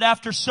time, but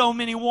after so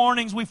many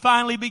warnings, we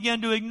finally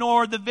begin to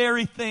ignore the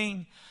very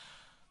thing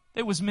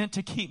that was meant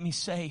to keep me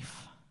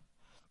safe.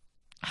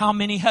 How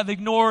many have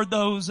ignored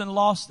those and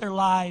lost their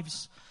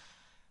lives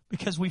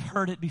because we've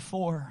heard it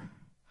before?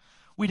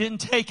 We didn't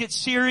take it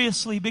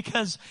seriously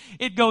because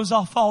it goes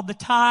off all the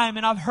time,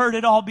 and I've heard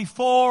it all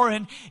before,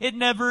 and it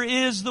never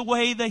is the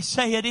way they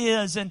say it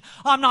is, and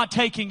I'm not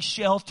taking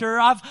shelter.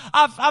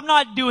 I'm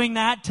not doing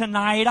that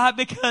tonight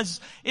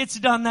because it's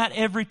done that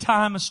every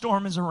time a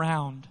storm is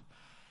around.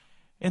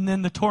 And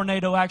then the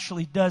tornado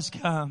actually does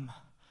come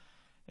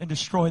and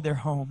destroy their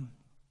home.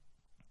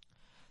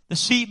 The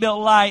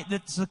seatbelt light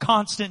that's the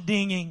constant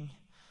dinging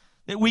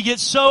that we get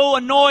so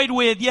annoyed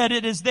with, yet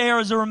it is there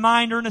as a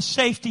reminder and a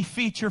safety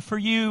feature for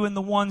you and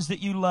the ones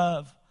that you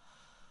love.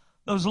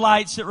 Those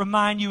lights that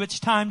remind you it's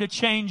time to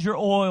change your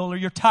oil, or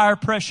your tire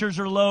pressures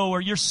are low, or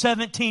you're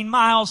 17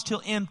 miles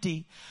till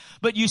empty.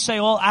 But you say,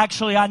 well,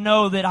 actually I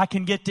know that I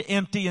can get to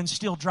empty and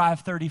still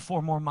drive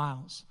 34 more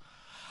miles.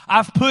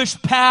 I've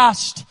pushed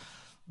past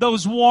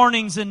those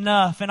warnings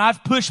enough, and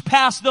I've pushed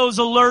past those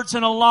alerts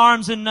and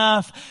alarms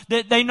enough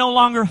that they no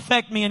longer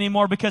affect me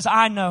anymore because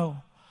I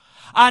know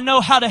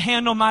how to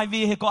handle my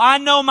vehicle. I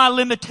know my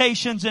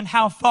limitations and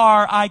how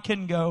far I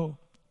can go.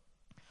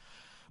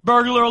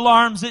 Burglar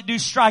alarms that do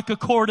strike a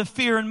chord of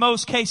fear in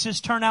most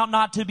cases turn out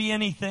not to be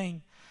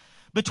anything.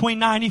 Between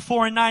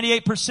 94 and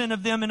 98%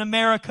 of them in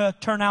America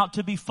turn out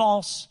to be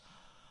false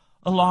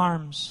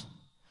alarms.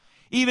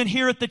 Even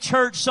here at the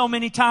church so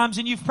many times,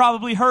 and you've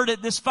probably heard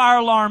it, this fire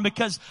alarm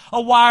because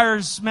a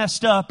wire's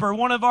messed up, or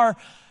one of our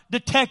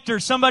detector.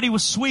 Somebody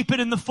was sweeping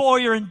in the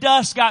foyer and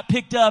dust got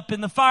picked up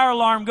and the fire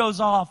alarm goes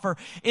off, or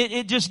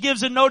it just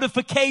gives a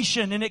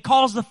notification and it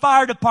calls the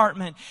fire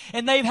department,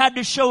 and they've had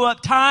to show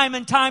up time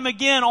and time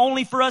again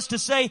only for us to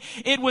say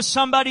it was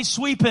somebody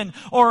sweeping,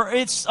 or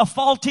it's a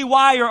faulty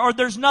wire, or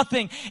there's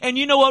nothing. And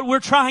you know what we're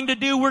trying to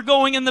do? We're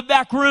going in the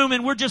back room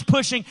and we're just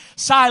pushing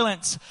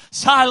silence,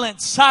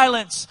 silence,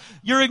 silence.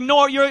 You're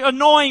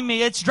annoying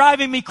me. It's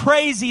driving me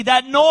crazy.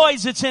 That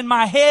noise that's in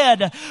my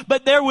head.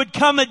 But there would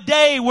come a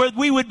day where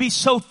we would be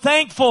so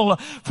thankful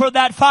for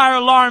that fire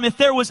alarm if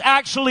there was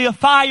actually a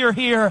fire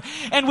here.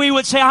 And we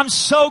would say, I'm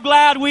so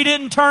glad we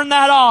didn't turn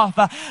that off.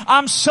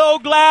 I'm so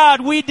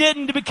glad we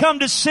didn't become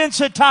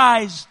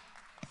desensitized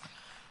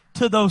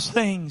to those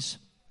things.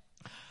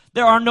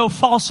 There are no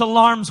false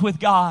alarms with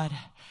God.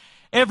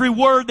 Every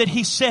word that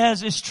He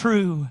says is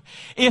true.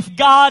 If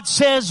God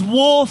says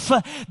wolf,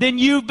 then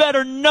you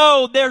better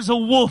know there's a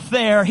wolf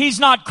there. He's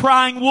not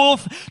crying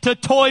wolf to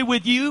toy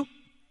with you.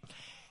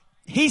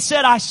 He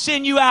said, I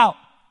send you out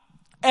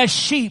as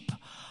sheep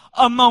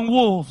among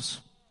wolves.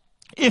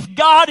 If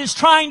God is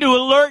trying to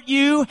alert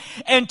you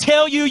and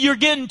tell you you're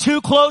getting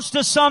too close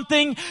to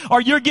something, or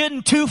you're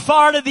getting too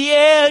far to the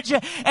edge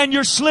and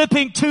you're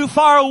slipping too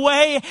far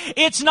away,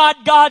 it's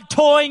not God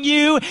toying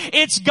you.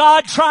 It's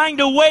God trying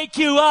to wake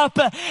you up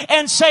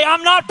and say,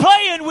 I'm not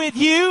playing with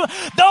you.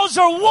 Those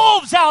are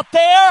wolves out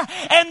there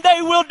and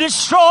they will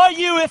destroy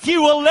you if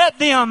you will let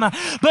them.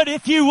 But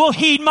if you will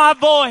heed my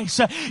voice,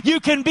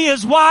 you can be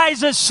as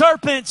wise as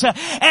serpents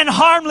and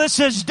harmless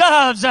as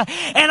doves.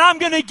 And I'm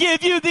going to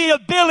give you the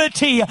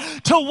ability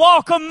to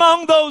walk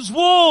among those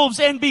wolves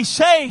and be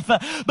safe.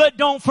 But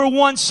don't for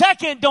 1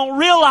 second, don't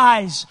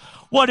realize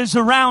what is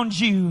around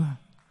you.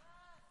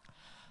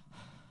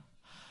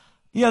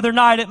 The other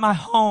night at my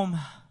home,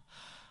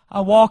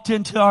 I walked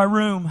into our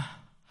room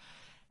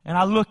and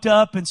I looked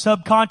up, and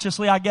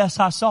subconsciously I guess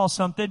I saw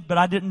something, but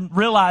I didn't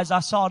realize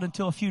I saw it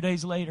until a few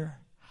days later.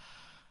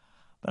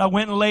 But I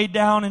went and laid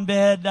down in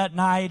bed that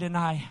night and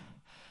I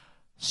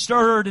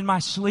stirred in my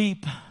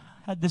sleep,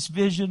 had this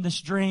vision, this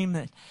dream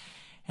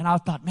and I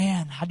thought,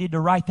 man, I need to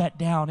write that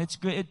down. It's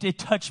good. It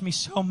touched me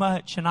so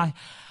much. And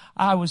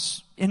I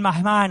was in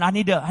my mind, I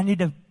need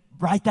to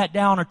write that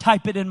down or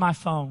type it in my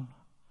phone.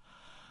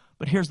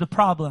 But here's the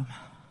problem.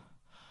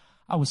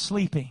 I was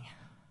sleeping.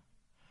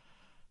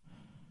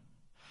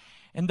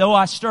 And though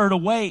I stirred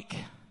awake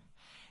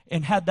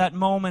and had that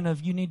moment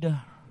of, you need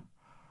to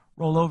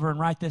roll over and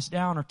write this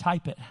down or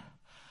type it,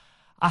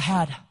 I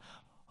had,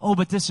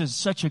 but this is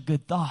such a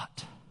good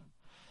thought.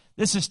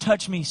 This has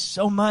touched me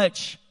so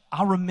much.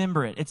 I'll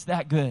remember it. It's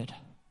that good.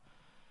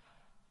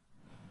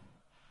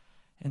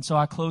 And so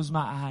I closed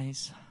my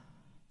eyes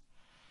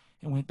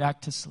and went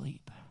back to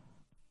sleep.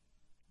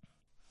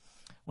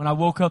 When I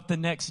woke up the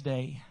next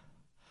day,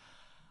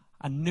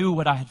 I knew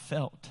what I had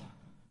felt.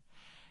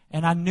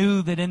 And I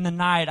knew that in the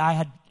night I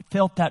had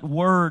felt that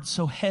word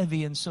so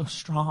heavy and so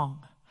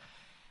strong.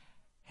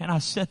 And I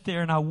sat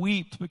there and I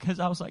wept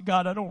because I was like,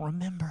 God, I don't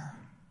remember.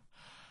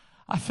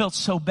 I felt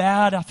so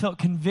bad. I felt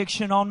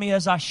conviction on me,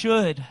 as I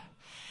should.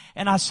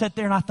 And I sat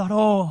there and I thought,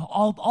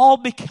 all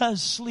because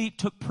sleep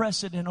took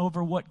precedent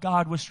over what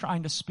God was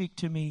trying to speak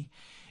to me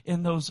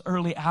in those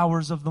early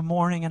hours of the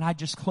morning. And I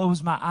just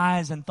closed my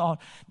eyes and thought,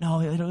 no,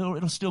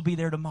 it'll still be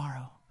there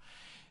tomorrow.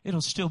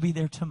 It'll still be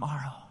there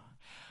tomorrow.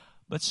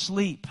 But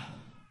sleep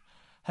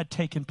had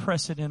taken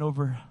precedent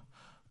over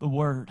the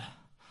word.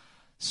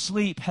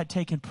 Sleep had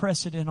taken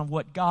precedent on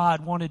what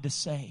God wanted to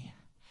say.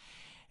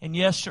 And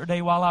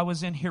yesterday while I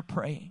was in here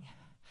praying,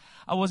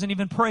 I wasn't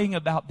even praying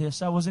about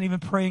this. I wasn't even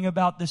praying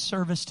about this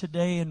service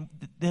today and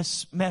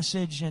this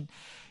message. And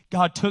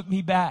God took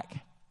me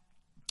back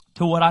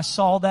to what I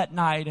saw that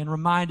night and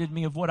reminded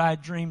me of what I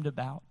had dreamed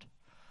about.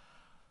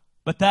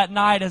 But that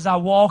night, as I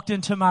walked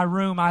into my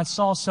room, I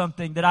saw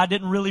something that I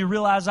didn't really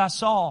realize I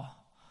saw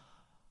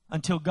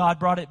until God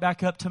brought it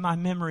back up to my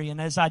memory.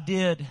 And as I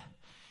did,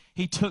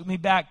 He took me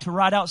back to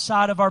right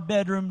outside of our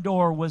bedroom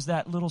door was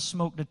that little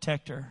smoke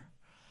detector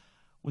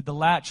with the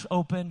latch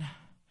open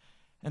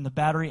and the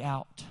battery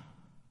out.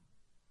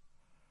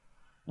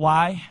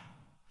 Why?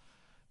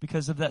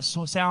 Because of that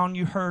sound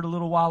you heard a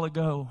little while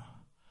ago,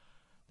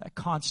 that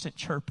constant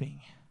chirping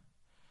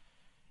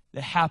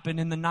that happened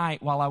in the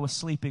night while I was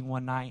sleeping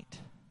one night.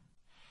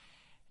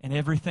 And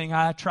everything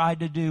I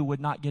tried to do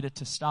would not get it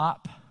to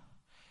stop.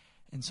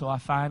 And so I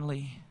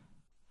finally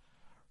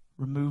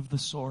removed the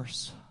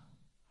source.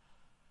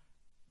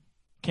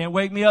 Can't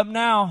wake me up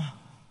now.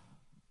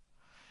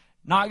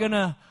 Not going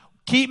to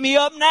keep me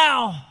up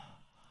now.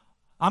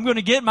 I'm going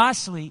to get my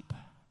sleep.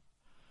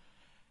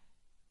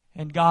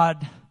 And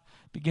God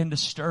began to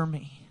stir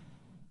me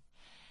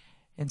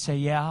and say,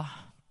 yeah,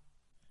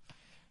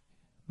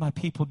 my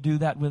people do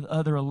that with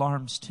other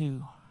alarms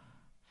too.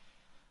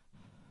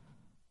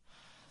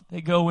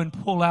 They go and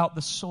pull out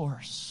the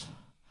source.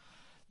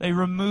 They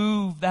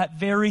remove that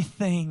very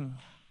thing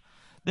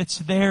that's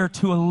there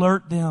to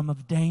alert them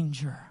of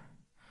danger,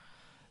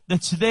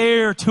 that's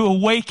there to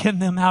awaken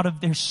them out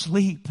of their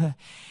sleep.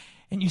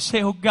 And you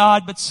say, oh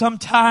God, but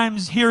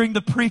sometimes hearing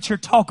the preacher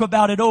talk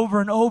about it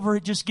over and over,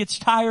 it just gets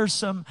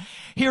tiresome.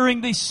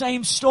 Hearing these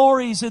same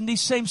stories and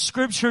these same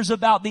scriptures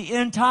about the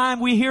end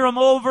time, we hear them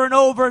over and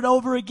over and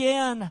over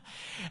again.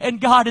 And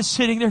God is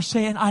sitting there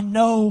saying, I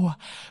know,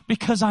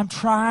 because I'm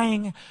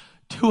trying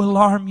to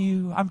alarm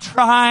you. I'm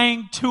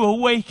trying to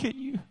awaken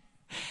you.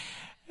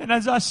 And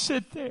as I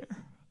sit there,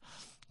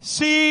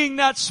 seeing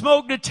that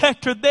smoke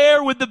detector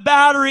there with the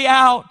battery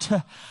out,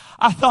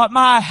 I thought,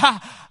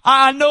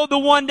 I know the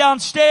one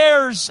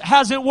downstairs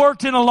hasn't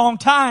worked in a long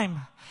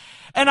time.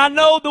 And I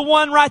know the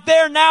one right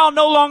there now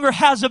no longer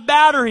has a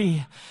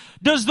battery.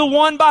 Does the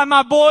one by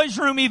my boys'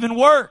 room even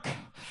work?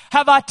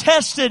 Have I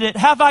tested it?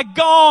 Have I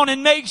gone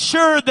and made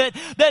sure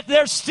that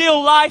there's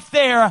still life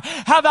there?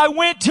 Have I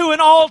went to an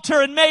altar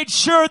and made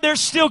sure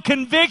there's still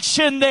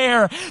conviction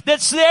there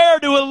that's there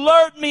to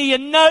alert me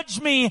and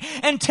nudge me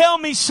and tell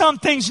me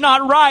something's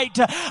not right?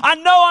 I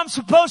know I'm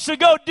supposed to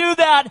go do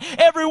that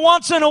every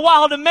once in a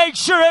while to make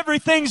sure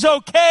everything's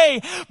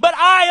okay, but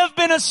I have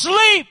been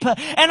asleep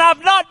and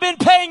I've not been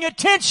paying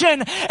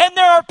attention, and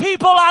there are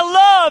people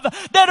I love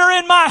that are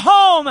in my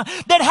home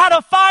that had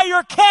a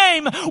fire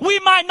came, we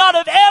might not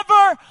have ever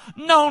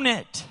known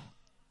it.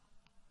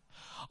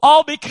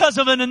 All because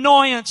of an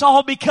annoyance,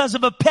 all because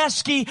of a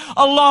pesky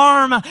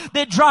alarm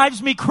that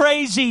drives me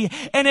crazy,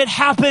 and it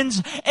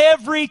happens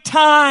every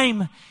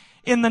time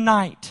in the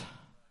night.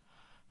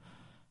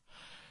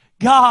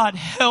 God,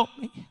 help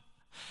me.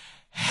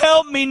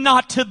 Help me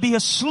not to be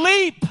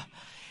asleep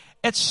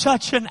at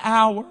such an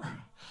hour.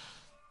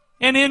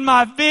 And in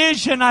my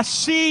vision, I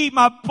see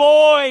my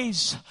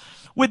boys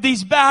with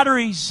these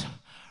batteries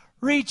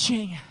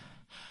reaching,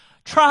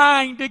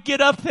 trying to get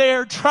up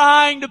there,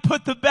 trying to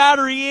put the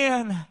battery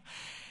in,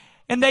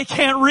 and they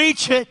can't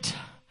reach it.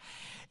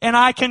 And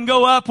I can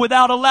go up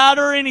without a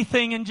ladder or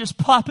anything and just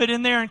plop it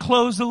in there and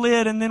close the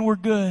lid, and then we're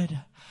good.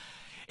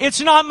 It's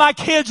not my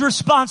kids'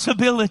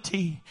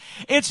 responsibility.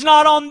 It's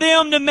not on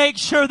them to make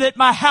sure that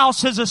my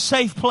house is a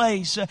safe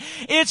place.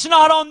 It's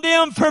not on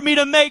them for me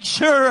to make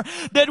sure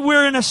that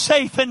we're in a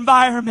safe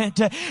environment.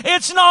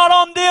 It's not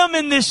on them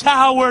in this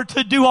hour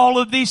to do all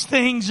of these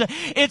things.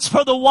 It's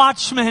for the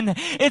watchmen.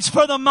 It's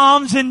for the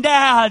moms and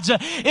dads.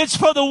 It's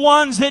for the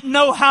ones that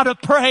know how to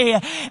pray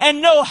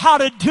and know how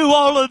to do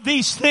all of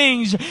these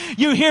things.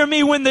 You hear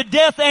me? When the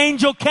death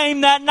angel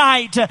came that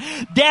night,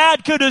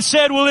 Dad could have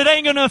said, well, it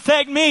ain't going to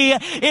affect me.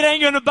 It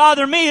ain't going to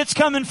bother me. It's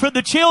coming for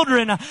the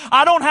children.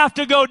 I don't have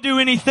to go do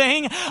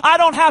anything. I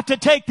don't have to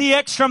take the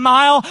extra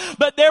mile.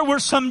 But there were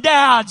some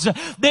dads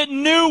that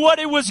knew what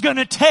it was going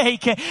to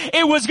take.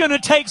 It was going to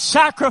take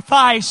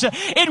sacrifice.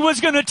 It was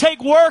going to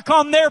take work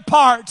on their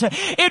part.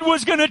 It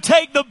was going to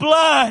take the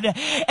blood.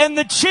 And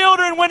the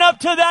children went up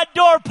to that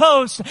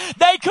doorpost.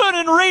 They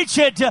couldn't reach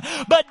it.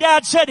 But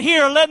Dad said,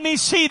 here, let me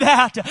see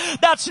that.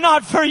 That's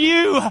not for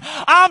you.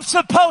 I'm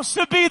supposed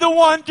to be the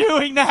one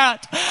doing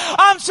that.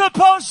 I'm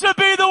supposed to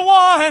be the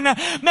one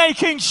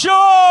making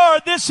sure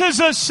this is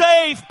a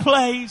safe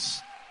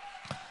place.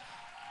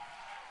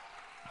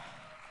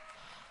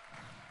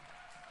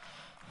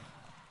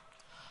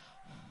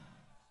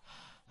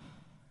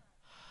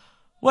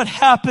 What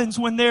happens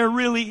when there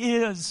really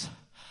is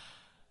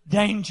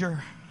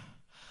danger?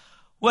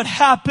 What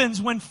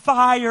happens when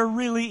fire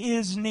really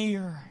is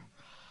near?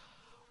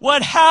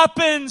 What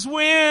happens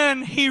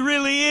when He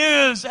really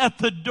is at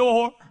the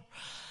door?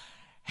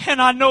 And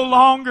I no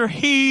longer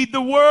heed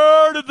the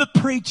word of the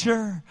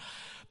preacher,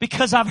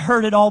 because I've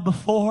heard it all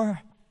before.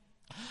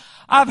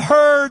 I've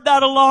heard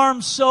that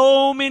alarm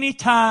so many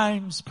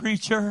times,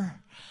 preacher,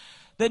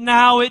 that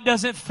now it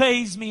doesn't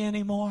faze me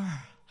anymore.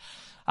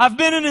 I've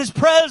been in His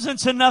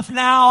presence enough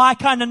now, I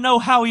kind of know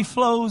how He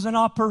flows and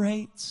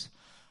operates.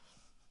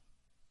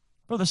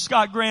 Brother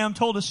Scott Graham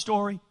told a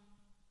story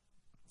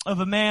of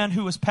a man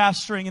who was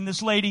pastoring, and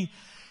this lady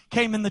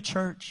came in the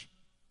church.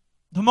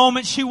 The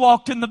moment she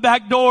walked in the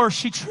back door,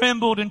 she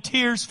trembled and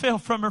tears fell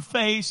from her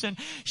face, and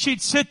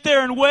she'd sit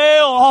there and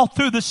wail all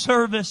through the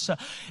service.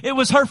 It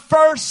was her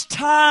first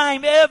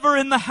time ever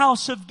in the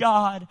house of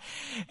God,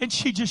 and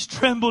she just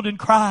trembled and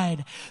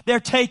cried.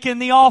 They're taking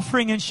the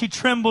offering, and she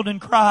trembled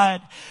and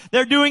cried.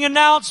 They're doing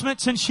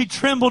announcements, and she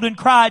trembled and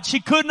cried. She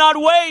could not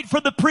wait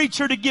for the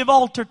preacher to give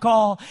altar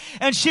call,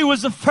 and she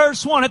was the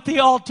first one at the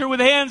altar with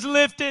hands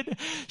lifted,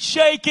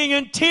 shaking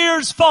and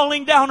tears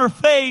falling down her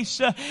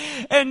face.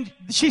 And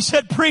she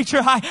said, preacher,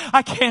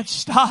 I can't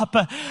stop.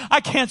 I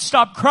can't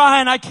stop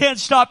crying. I can't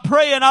stop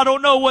praying. I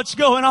don't know what's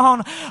going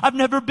on. I've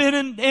never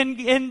been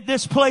in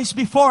this place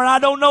before, and I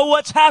don't know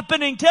what's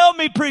happening. Tell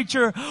me,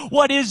 preacher,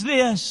 what is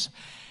this?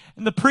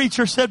 And the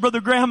preacher said,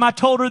 Brother Graham, I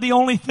told her the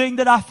only thing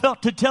that I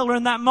felt to tell her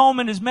in that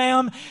moment is,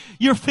 ma'am,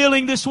 you're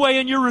feeling this way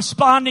and you're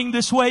responding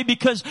this way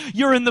because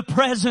you're in the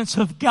presence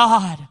of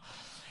God.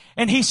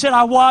 And he said,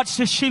 I watched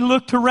as she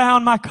looked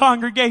around my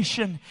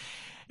congregation,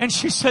 and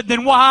she said,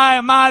 then why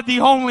am I the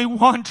only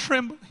one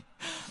trembling?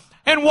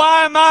 And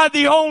why am I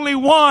the only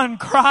one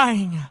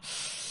crying?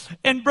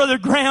 And Brother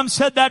Graham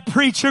said that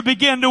preacher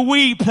began to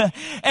weep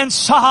and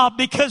sob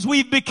because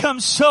we've become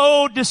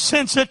so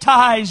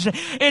desensitized.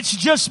 It's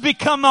just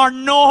become our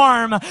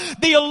norm.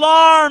 The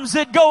alarms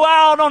that go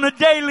out on a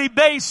daily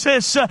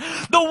basis, the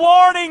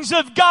warnings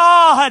of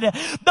God,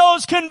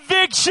 those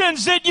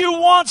convictions that you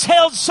once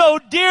held so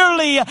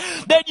dearly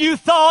that you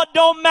thought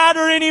don't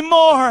matter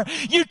anymore.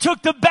 You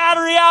took the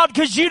battery out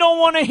because you don't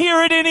want to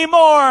hear it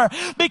anymore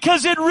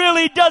because it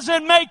really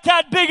doesn't make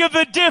that big of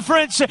a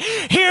difference.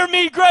 Hear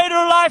me, Greater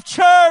Life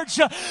Church.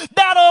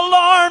 That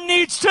alarm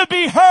needs to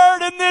be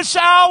heard in this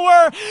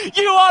hour.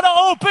 You ought to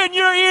open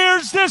your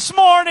ears this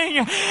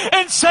morning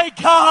and say,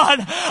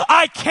 God,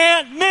 I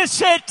can't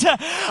miss it.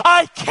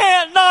 I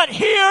can't not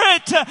hear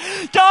it.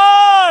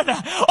 God,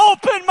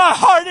 open my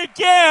heart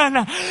again.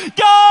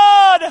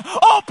 God,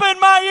 open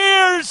my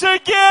ears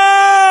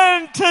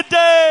again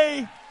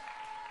today.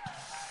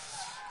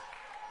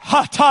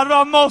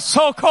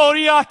 Hataramoso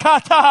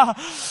koriakata.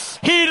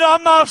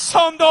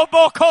 Hiramasondo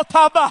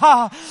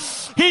bokotabaha.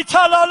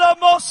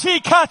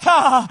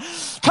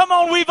 Come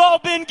on, we've all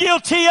been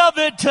guilty of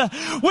it.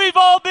 We've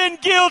all been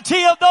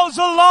guilty of those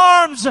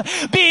alarms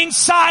being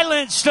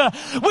silenced.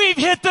 We've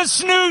hit the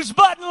snooze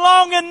button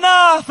long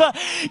enough.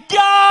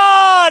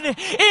 God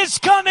is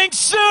coming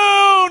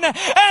soon,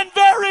 and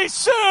very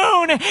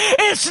soon.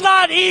 It's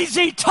not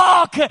easy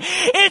talk.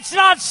 It's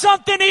not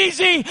something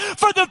easy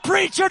for the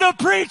preacher to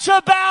preach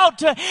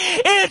about.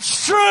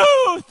 It's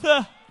truth.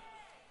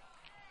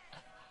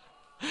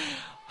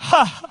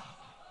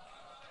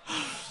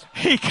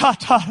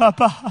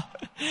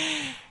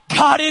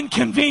 God,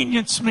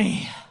 inconvenience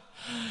me.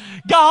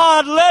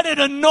 God, let it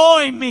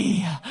annoy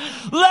me.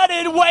 Let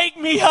it wake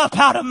me up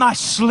out of my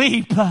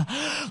sleep.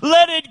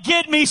 Let it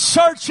get me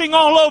searching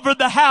all over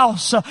the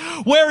house.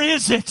 Where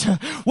is it?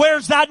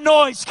 Where's that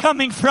noise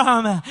coming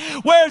from?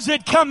 Where's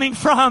it coming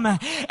from?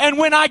 And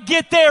when I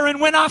get there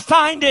and when I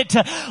find it,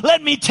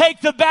 let me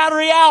take the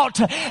battery out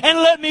and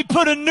let me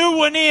put a new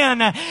one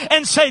in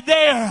and say,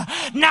 there,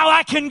 now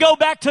I can go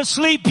back to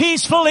sleep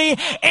peacefully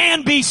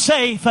and be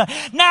safe.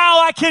 Now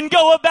I can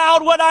go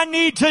about what I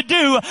need to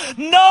do,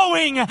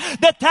 knowing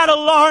that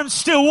alarm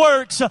still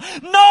works,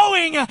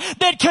 knowing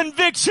that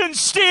conviction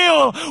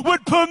still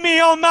would put me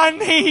on my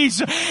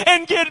knees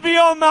and get me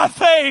on my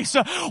face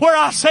where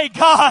I say,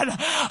 God,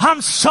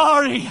 I'm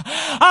sorry.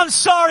 I'm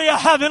sorry I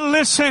haven't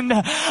listened.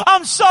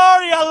 I'm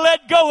sorry I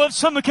let go of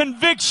some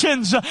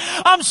convictions.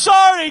 I'm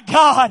sorry,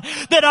 God,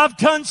 that I've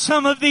done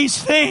some of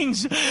these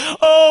things.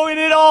 Oh, and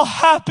it all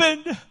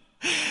happened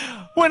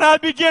when I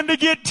began to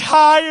get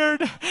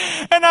tired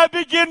and I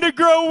began to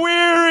grow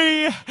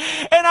weary and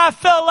I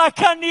felt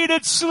like I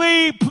needed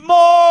sleep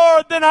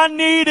more than I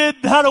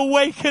needed that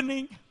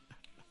awakening.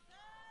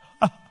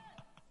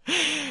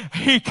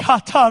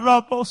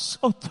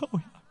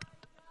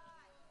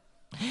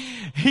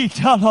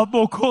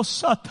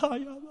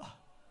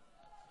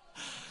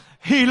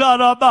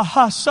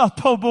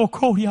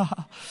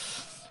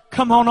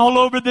 Come on, all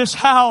over this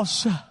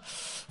house,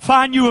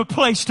 find you a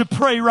place to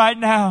pray right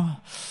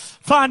now.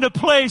 Find a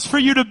place for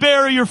you to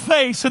bury your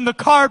face in the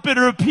carpet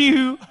or a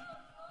pew.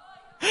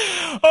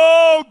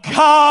 Oh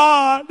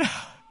God.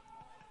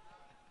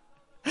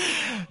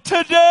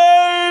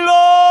 Today,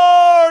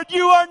 Lord,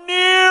 you are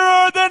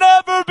nearer than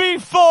ever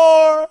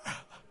before.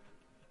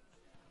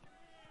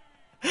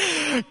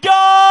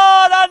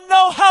 God, I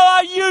know how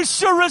I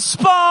used to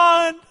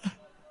respond.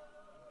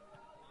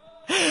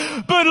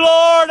 But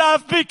Lord,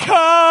 I've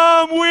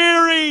become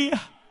weary.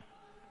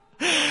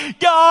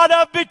 God,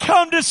 I've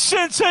become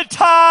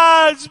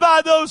desensitized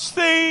by those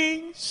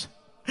things.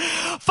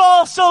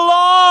 False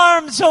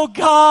alarms, oh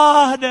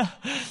God.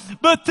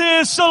 But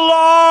this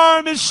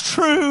alarm is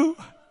true.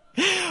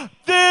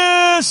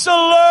 This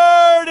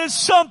alert is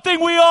something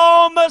we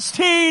all must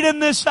heed in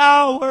this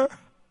hour.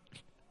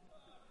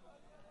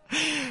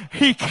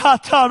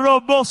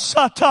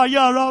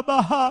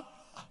 Hikatarobosatayarabaha.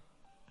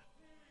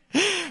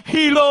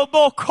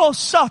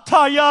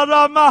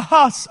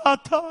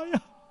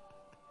 Hilobokosatayaramaha.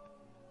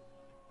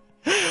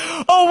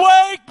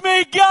 Awake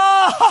me,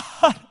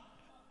 God.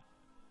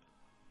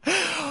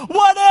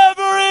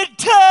 Whatever it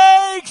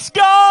takes,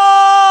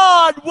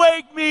 God,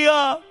 wake me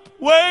up.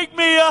 Wake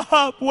me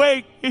up.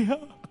 Wake me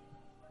up.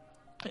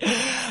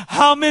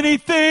 How many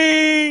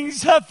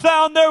things have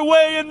found their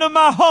way into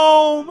my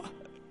home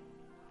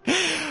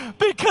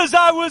because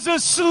I was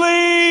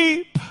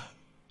asleep?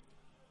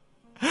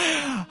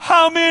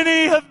 How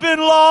many have been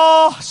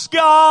lost,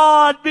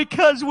 God,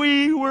 because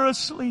we were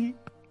asleep?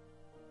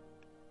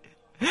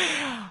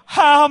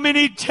 How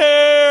many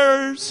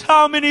tears,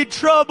 how many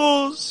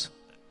troubles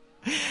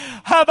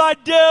have I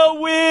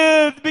dealt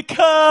with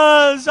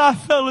because I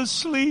fell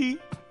asleep?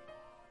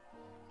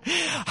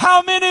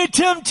 How many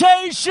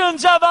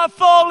temptations have I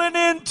fallen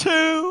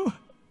into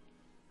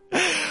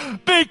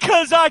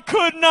because I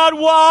could not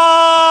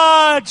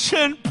watch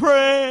and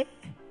pray?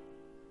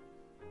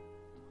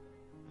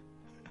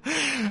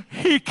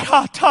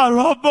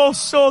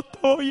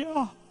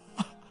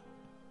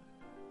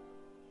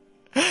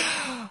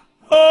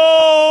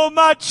 Oh,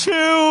 my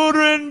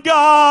children,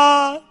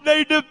 God,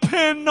 they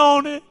depend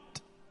on it.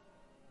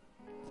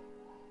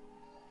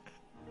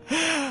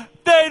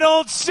 They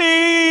don't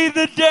see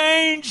the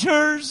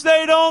dangers.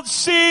 They don't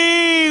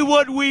see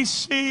what we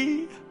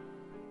see.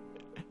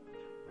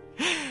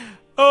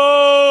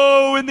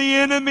 Oh, and the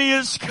enemy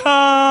has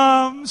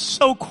come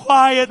so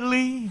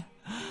quietly,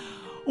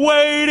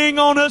 waiting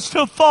on us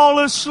to fall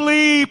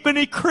asleep, and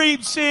he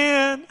creeps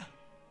in,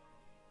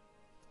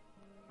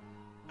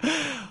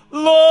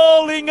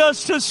 lulling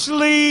us to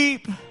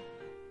sleep,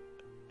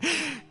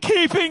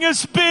 keeping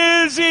us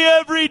busy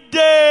every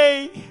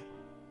day,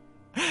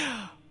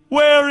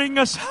 wearing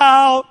us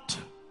out,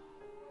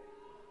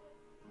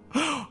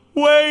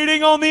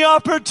 waiting on the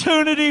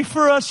opportunity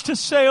for us to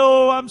say,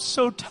 oh, I'm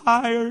so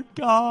tired,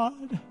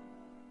 God.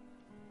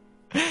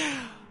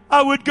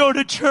 I would go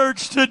to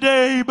church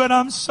today, but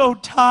I'm so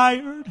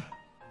tired.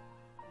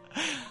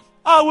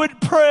 I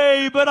would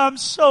pray, but I'm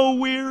so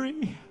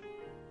weary.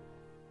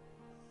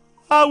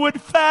 I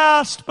would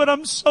fast, but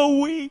I'm so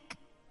weak.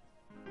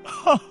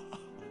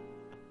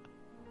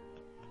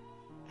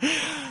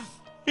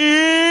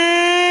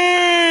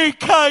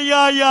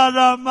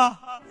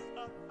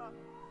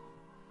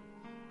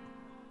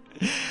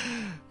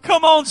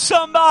 Come on,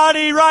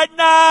 somebody right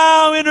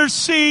now,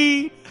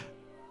 intercede.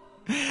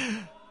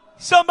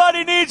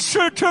 Somebody needs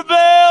to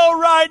travail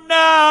right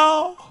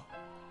now.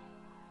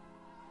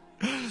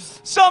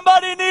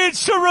 Somebody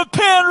needs to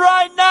repent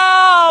right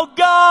now.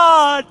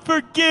 God,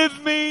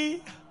 forgive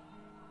me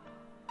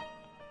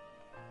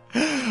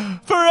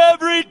for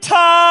every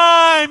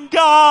time,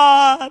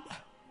 God,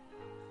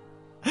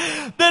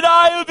 that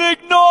I have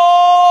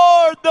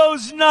ignored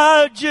those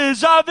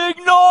nudges. I've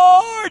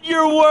ignored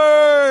your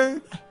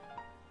word,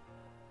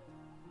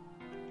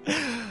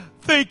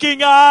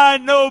 thinking I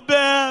know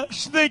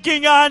best,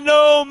 thinking I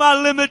know my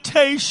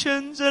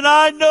limitations, and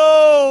I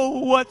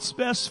know what's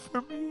best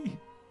for me.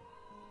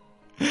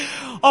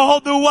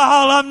 All the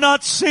while I'm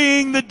not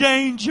seeing the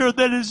danger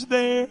that is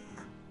there.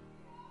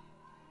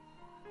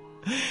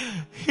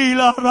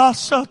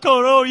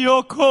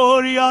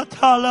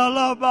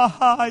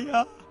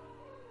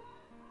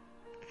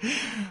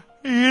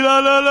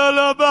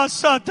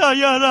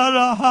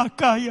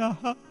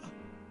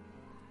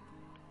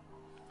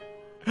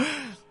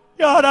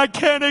 God, I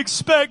can't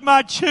expect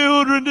my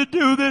children to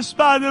do this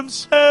by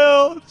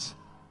themselves.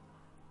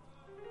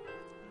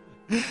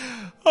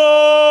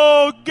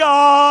 Oh,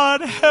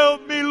 God,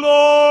 help me,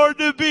 Lord,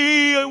 to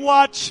be a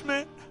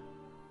watchman.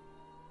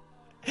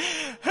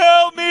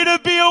 Help me to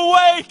be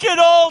awake at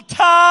all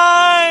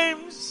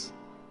times,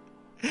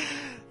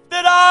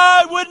 that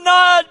I would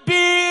not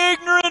be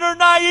ignorant or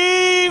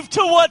naive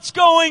to what's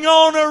going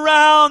on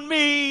around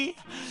me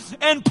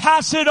and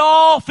pass it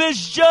off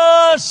as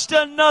just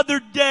another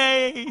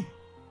day.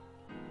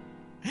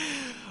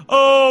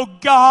 Oh,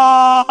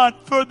 God,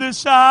 for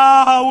this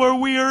hour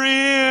we are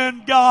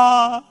in,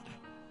 God,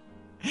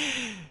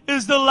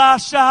 is the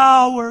last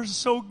hour,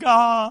 so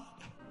God,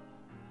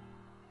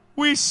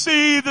 we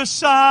see the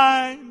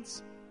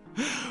signs.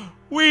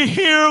 We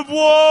hear of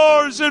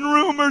wars and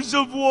rumors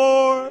of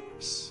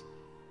wars.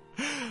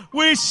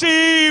 We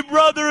see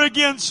brother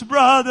against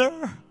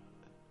brother.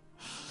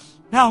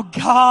 Now,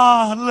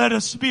 God, let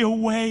us be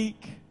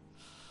awake.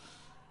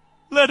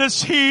 Let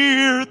us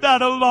hear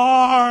that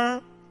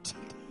alarm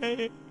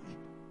today.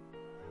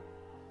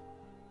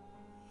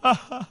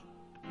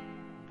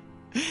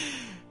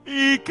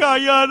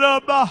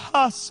 Ikayana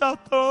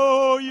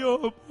bahasato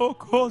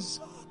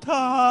yobokosata.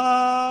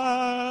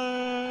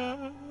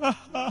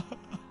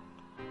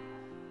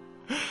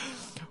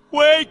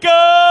 Wake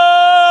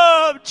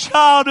up,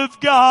 child of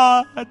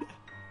God.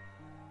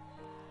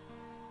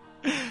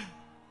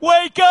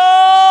 Wake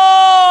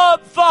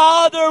up,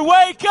 father.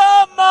 Wake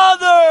up,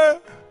 mother.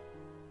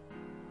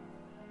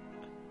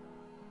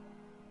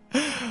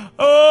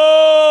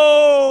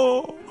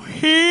 Oh,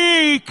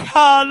 he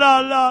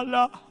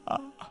kalalala.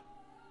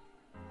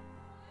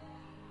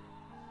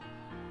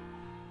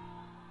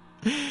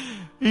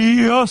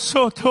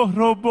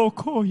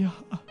 Yosotorobokoya.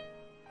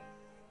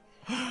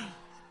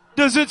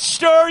 Does it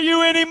stir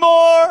you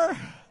anymore?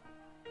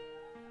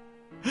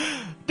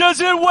 Does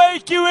it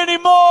wake you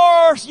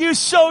anymore? You're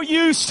so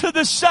used to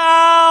the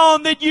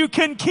sound that you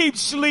can keep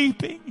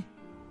sleeping.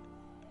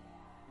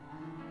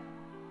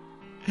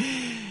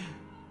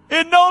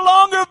 It no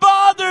longer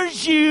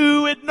bothers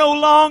you. It no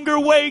longer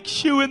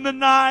wakes you in the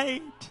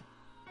night.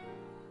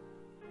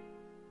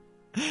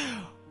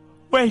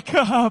 Wake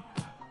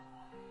up.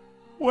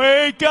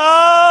 Wake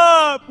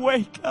up.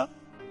 Wake up.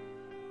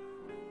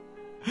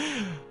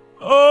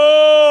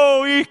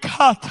 Oh,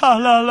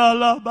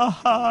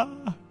 ikatalalalabaha.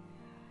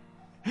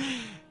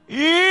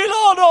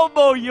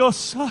 Ilorobo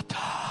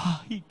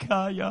yosata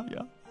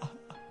ikayaya.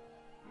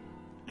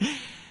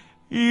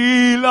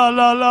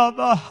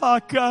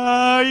 Ilalalabaha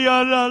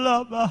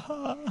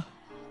kayalalabaha.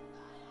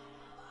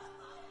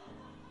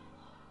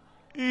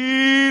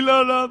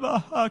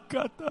 Ilalabaha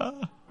kata.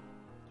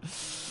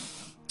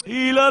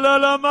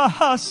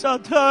 Ilalalamaha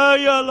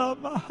sataya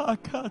lamaha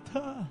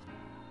kata.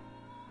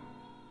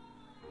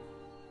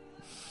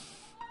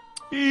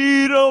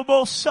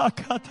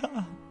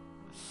 Irobosakata.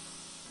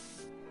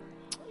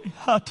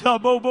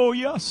 Hatabobo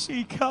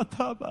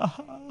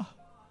yasikatabaha.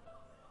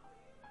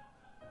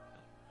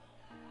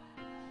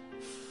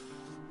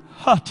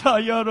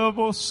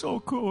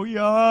 Hatayarabosoko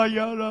ya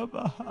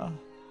yarabaha.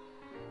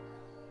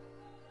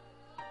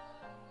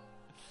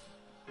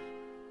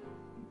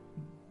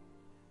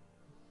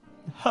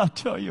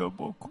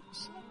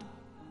 Hatayabokos.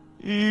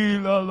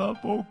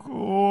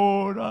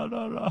 Ilalaboko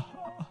rarara.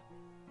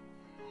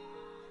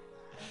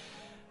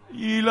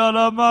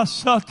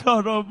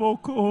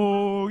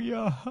 Ilalamasataraboco,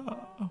 yeah.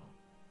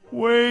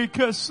 Wake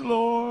us,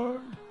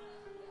 Lord.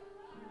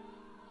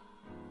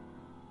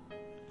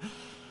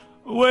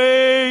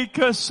 Wake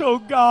us, oh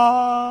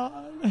God.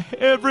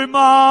 Every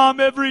mom,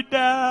 every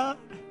dad.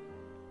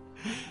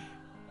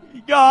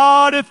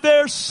 God, if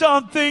there's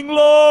something,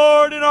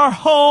 Lord, in our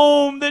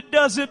home that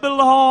doesn't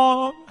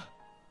belong,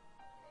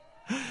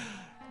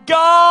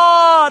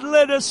 God,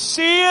 let us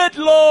see it,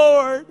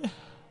 Lord.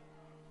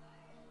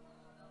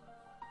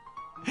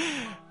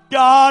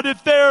 God,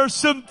 if there are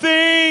some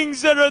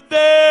things that are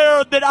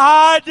there that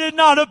I did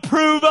not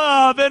approve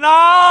of and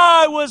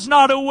I was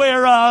not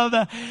aware of,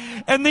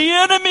 and the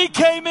enemy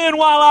came in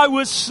while I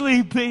was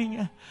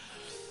sleeping,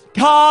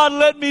 God,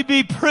 let me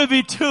be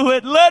privy to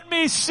it. Let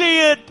me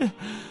see it,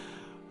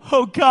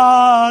 oh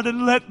God,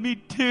 and let me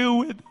deal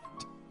with it.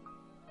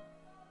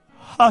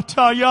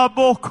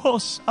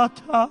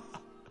 Hatayabokosata.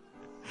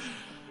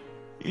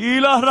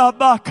 Ila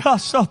rabaka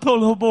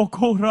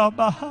satoloboko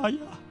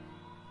rabahaya.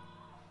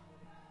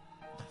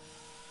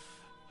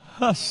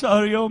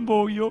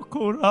 Asariombo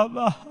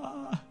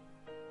yokorabaha.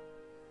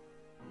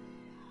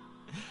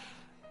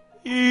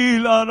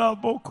 Ila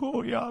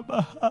raboko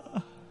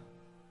yabaha.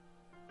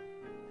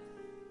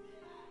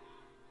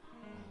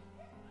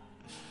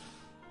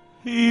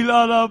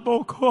 Ila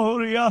raboko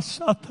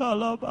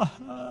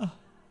riasatalabaha.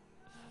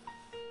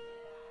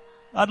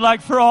 I'd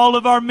like for all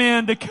of our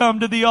men to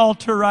come to the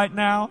altar right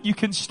now. You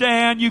can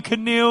stand, you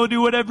can kneel,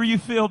 do whatever you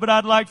feel, but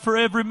I'd like for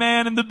every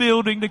man in the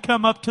building to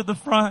come up to the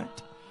front.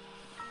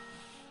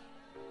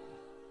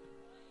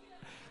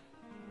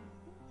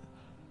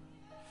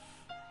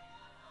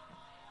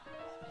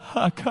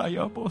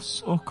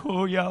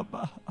 Hakayabosoko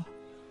yabaha.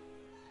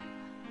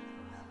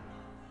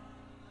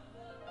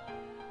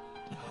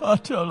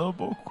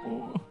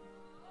 Hatalaboko.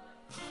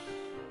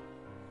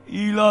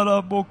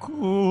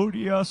 Ilaraboko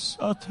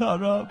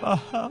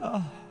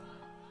riasatarabaha.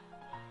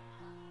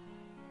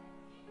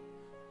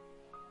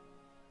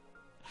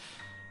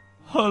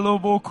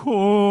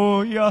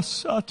 Haloboko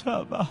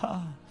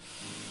yasatabaha.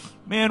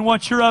 Man,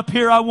 once you're up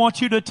here, I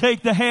want you to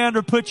take the hand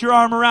or put your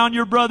arm around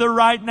your brother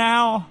right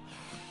now.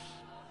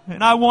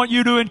 And I want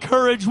you to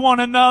encourage one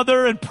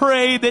another and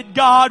pray that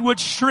God would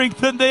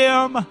strengthen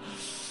them.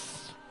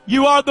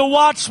 You are the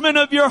watchman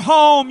of your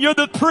home. You're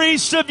the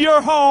priest of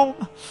your home.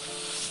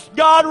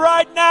 God,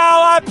 right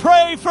now I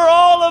pray for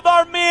all of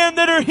our men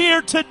that are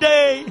here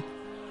today.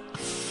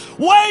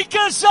 Wake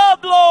us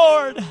up,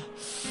 Lord.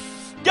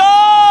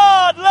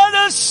 God, let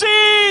us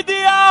see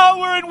the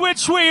hour in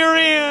which we are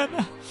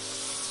in.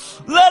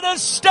 Let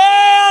us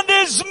stand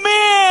as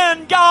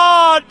men,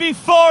 God,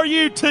 before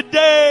you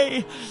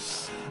today.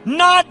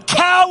 Not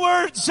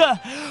cowards,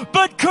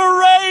 but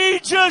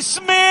courageous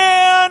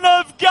men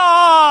of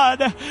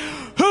God,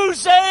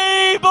 who's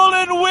able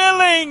and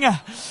willing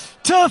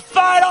to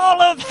fight all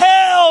of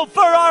hell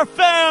for our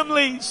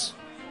families.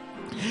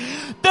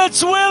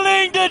 That's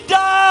willing to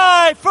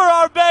die for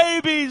our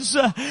babies.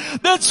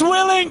 That's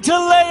willing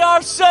to lay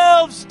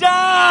ourselves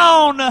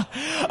down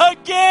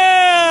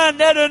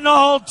again at an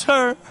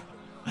altar.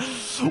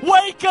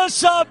 Wake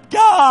us up,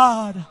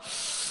 God.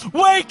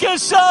 Wake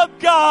us up,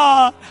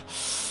 God.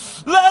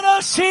 Let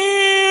us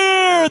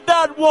hear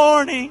that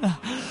warning.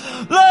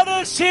 Let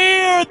us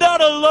hear that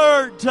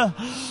alert.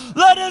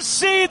 Let us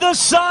see the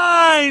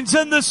signs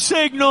and the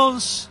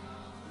signals.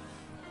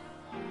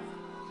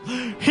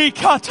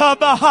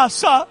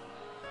 Hikatabahasa.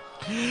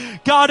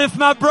 God, if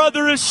my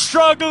brother is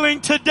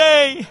struggling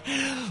today,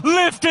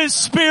 lift his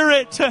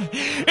spirit.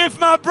 If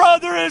my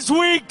brother is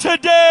weak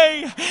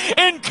today,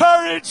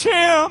 encourage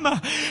him.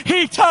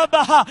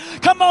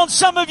 Come on,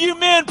 some of you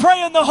men,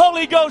 pray in the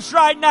Holy Ghost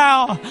right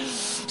now.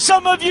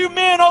 Some of you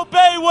men,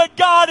 obey what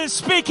God is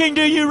speaking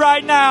to you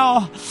right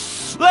now.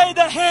 Lay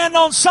the hand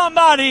on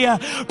somebody.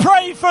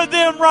 Pray for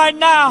them right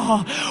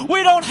now.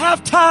 We don't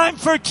have time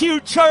for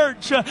cute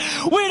church.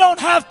 We don't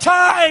have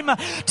time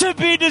to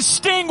be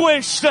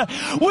distinguished.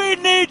 We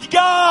need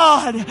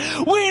God.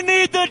 We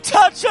need the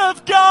touch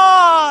of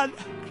God.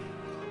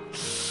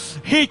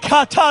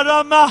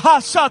 Hikatara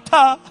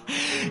mahasata.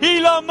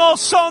 Ila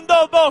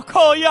mosondo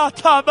boko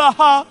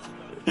yatabaha.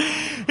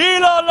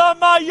 Ila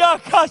lama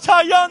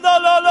yakatayana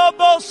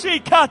lalabosi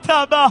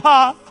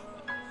katabaha.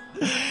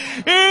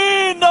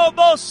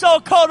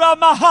 Inobosokora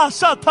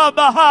mahasata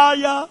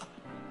bahaya.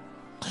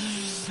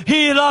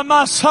 Hila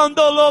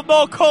masandolo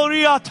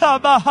bokoriata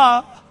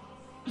baha.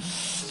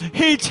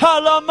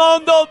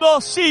 Hitalamondo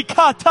bosi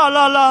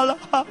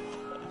katalala.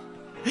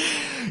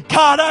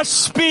 God, I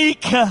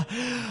speak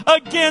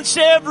against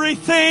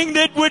everything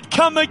that would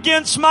come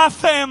against my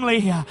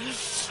family.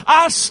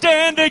 I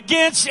stand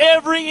against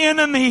every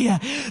enemy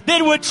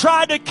that would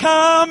try to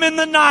come in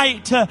the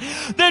night,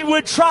 that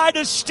would try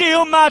to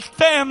steal my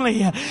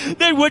family,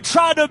 that would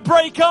try to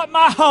break up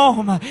my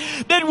home,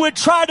 that would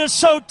try to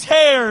sow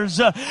tares,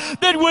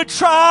 that would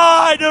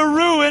try to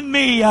ruin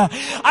me.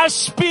 I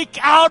speak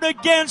out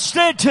against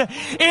it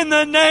in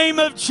the name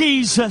of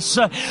Jesus.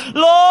 Lord,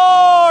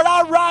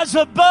 I rise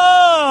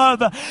above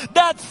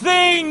that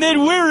thing that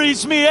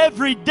wearies me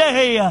every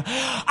day.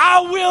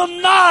 I will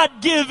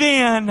not give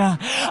in.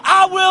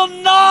 I will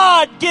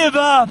not give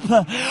up.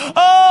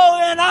 Oh,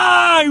 and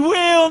I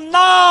will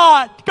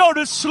not go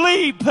to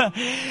sleep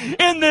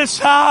in this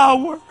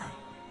hour.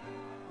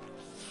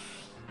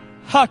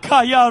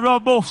 Hakaya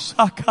robo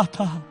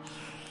sakata.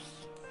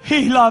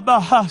 Hila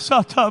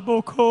bahasata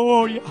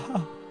bokoya.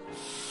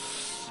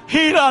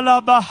 Hila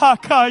la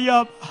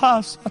bahakaya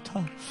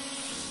bahasata.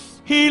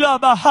 Hila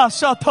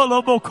bahasata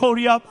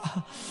lobokoria.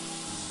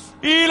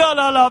 Hila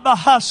la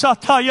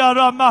bahasata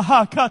yara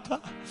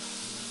mahakata.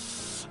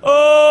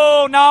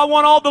 Oh, now I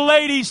want all the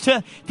ladies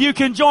to, if you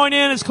can join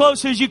in as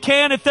close as you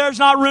can. If there's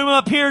not room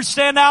up here,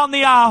 stand out in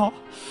the aisle.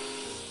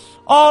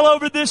 All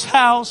over this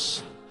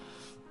house.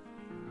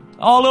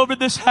 All over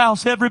this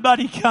house,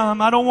 everybody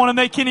come. I don't want to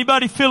make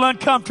anybody feel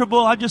uncomfortable.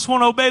 I just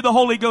want to obey the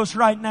Holy Ghost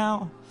right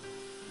now.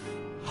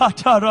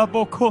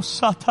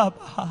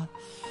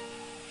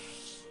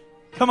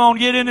 Come on,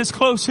 get in as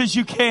close as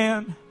you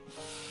can.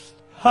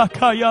 Oh,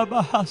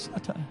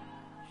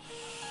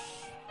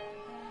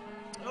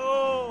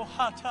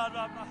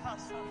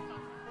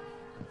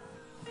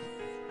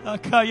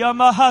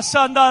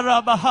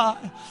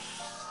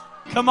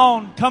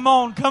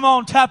 come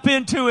on, tap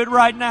into it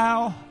right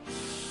now.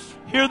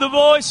 Hear the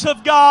voice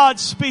of God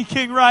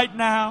speaking right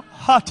now.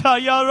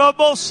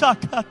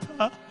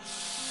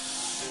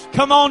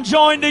 Come on,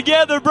 join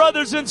together,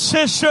 brothers and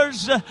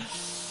sisters.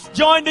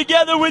 Join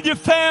together with your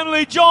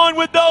family. Join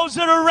with those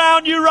that are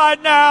around you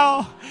right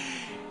now.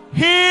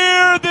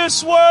 Hear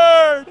this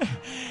word.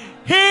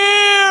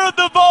 Hear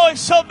the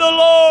voice of the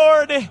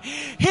Lord.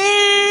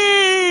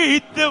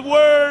 Heed the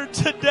word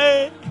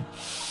today.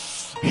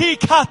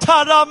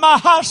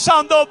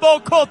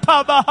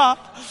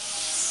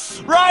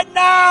 Right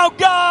now,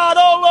 God,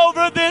 all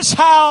over this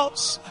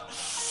house.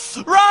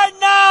 Right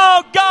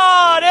now,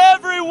 God,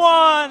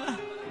 everyone.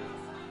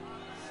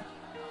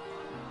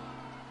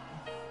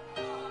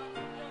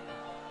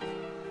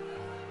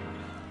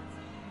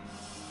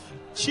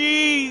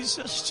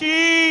 Jesus,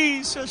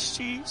 Jesus,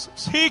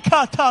 Jesus.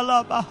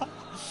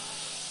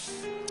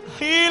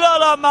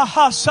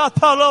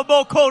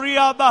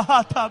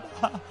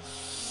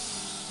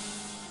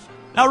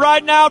 Now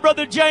right now,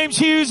 Brother James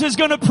Hughes is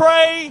going to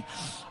pray.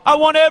 I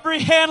want every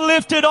hand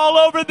lifted all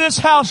over this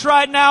house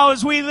right now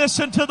as we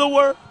listen to the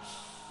word.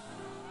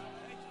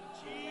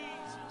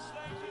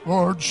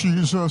 Lord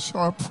Jesus,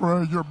 I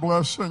pray your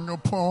blessing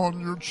upon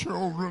your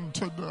children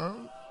today.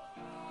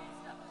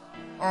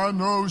 I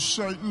know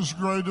Satan's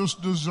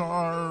greatest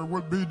desire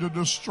would be to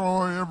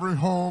destroy every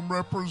home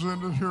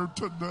represented here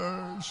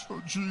today.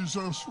 So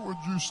Jesus, would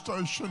you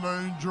station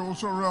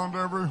angels around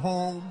every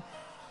home?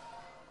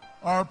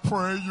 I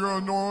pray your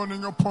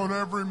anointing upon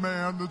every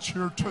man that's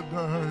here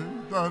today,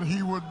 that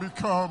he would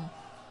become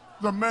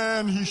the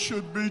man he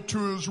should be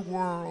to his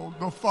world,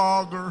 the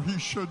father he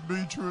should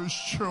be to his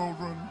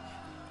children,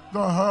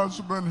 the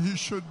husband he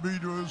should be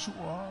to his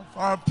wife.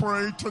 I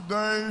pray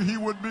today he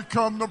would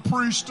become the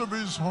priest of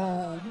his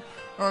home,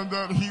 and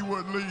that he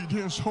would lead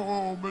his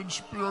home in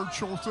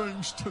spiritual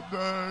things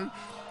today,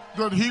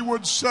 that he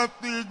would set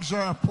the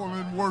example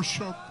in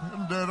worship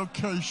and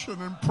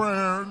dedication and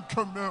prayer and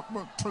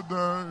commitment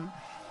today.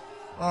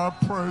 I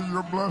pray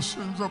your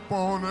blessings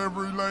upon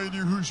every lady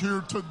who's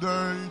here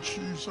today,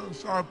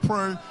 Jesus. I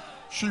pray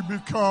she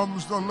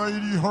becomes the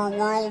lady her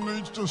world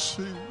needs to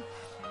see,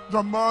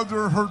 the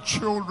mother her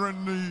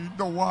children need,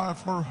 the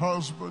wife her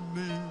husband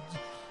needs.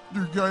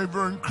 You gave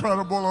her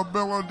incredible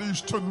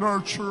abilities to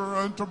nurture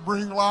and to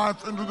bring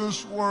life into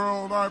this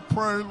world. I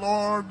pray,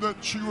 Lord,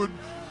 that she would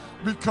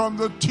become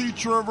the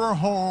teacher of her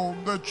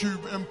home, that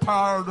you've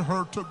empowered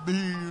her to be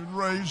in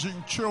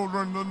raising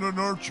children in the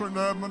nurture and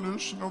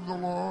admonition of the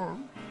Lord.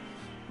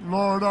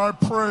 Lord, I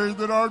pray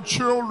that our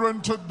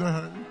children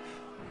today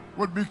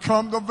would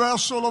become the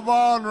vessel of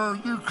honor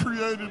you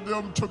created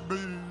them to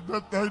be,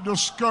 that they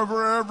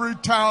discover every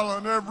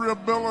talent, every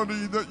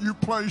ability that you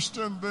placed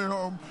in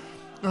them,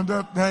 and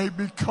that they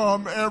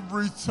become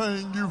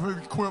everything you've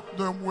equipped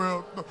them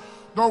with.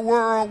 The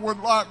world would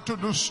like to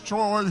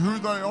destroy who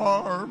they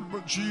are,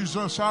 but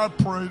Jesus, I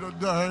pray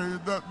today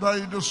that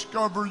they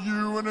discover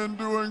you, and in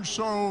doing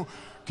so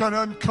can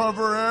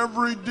uncover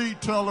every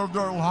detail of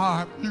their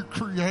life you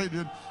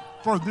created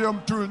for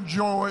them to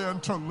enjoy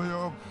and to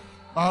live.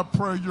 I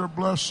pray your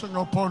blessing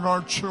upon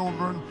our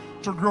children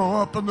to grow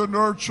up in the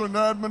nurture and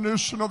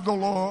admonition of the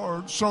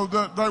Lord, so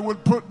that they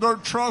would put their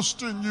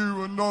trust in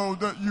you and know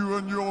that you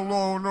and you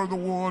alone are the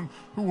one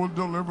who will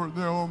deliver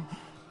them.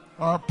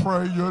 I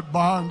pray you'd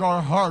bind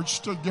our hearts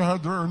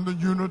together in the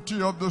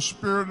unity of the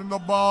Spirit and the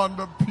bond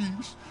of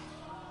peace.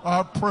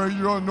 I pray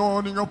your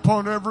anointing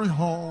upon every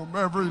home,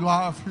 every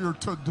life here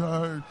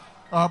today.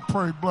 I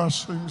pray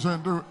blessings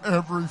into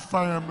every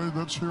family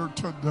that's here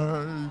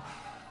today.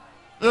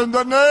 In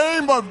the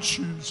name of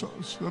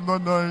Jesus, in the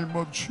name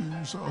of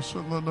Jesus,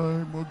 in the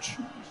name of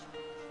Jesus.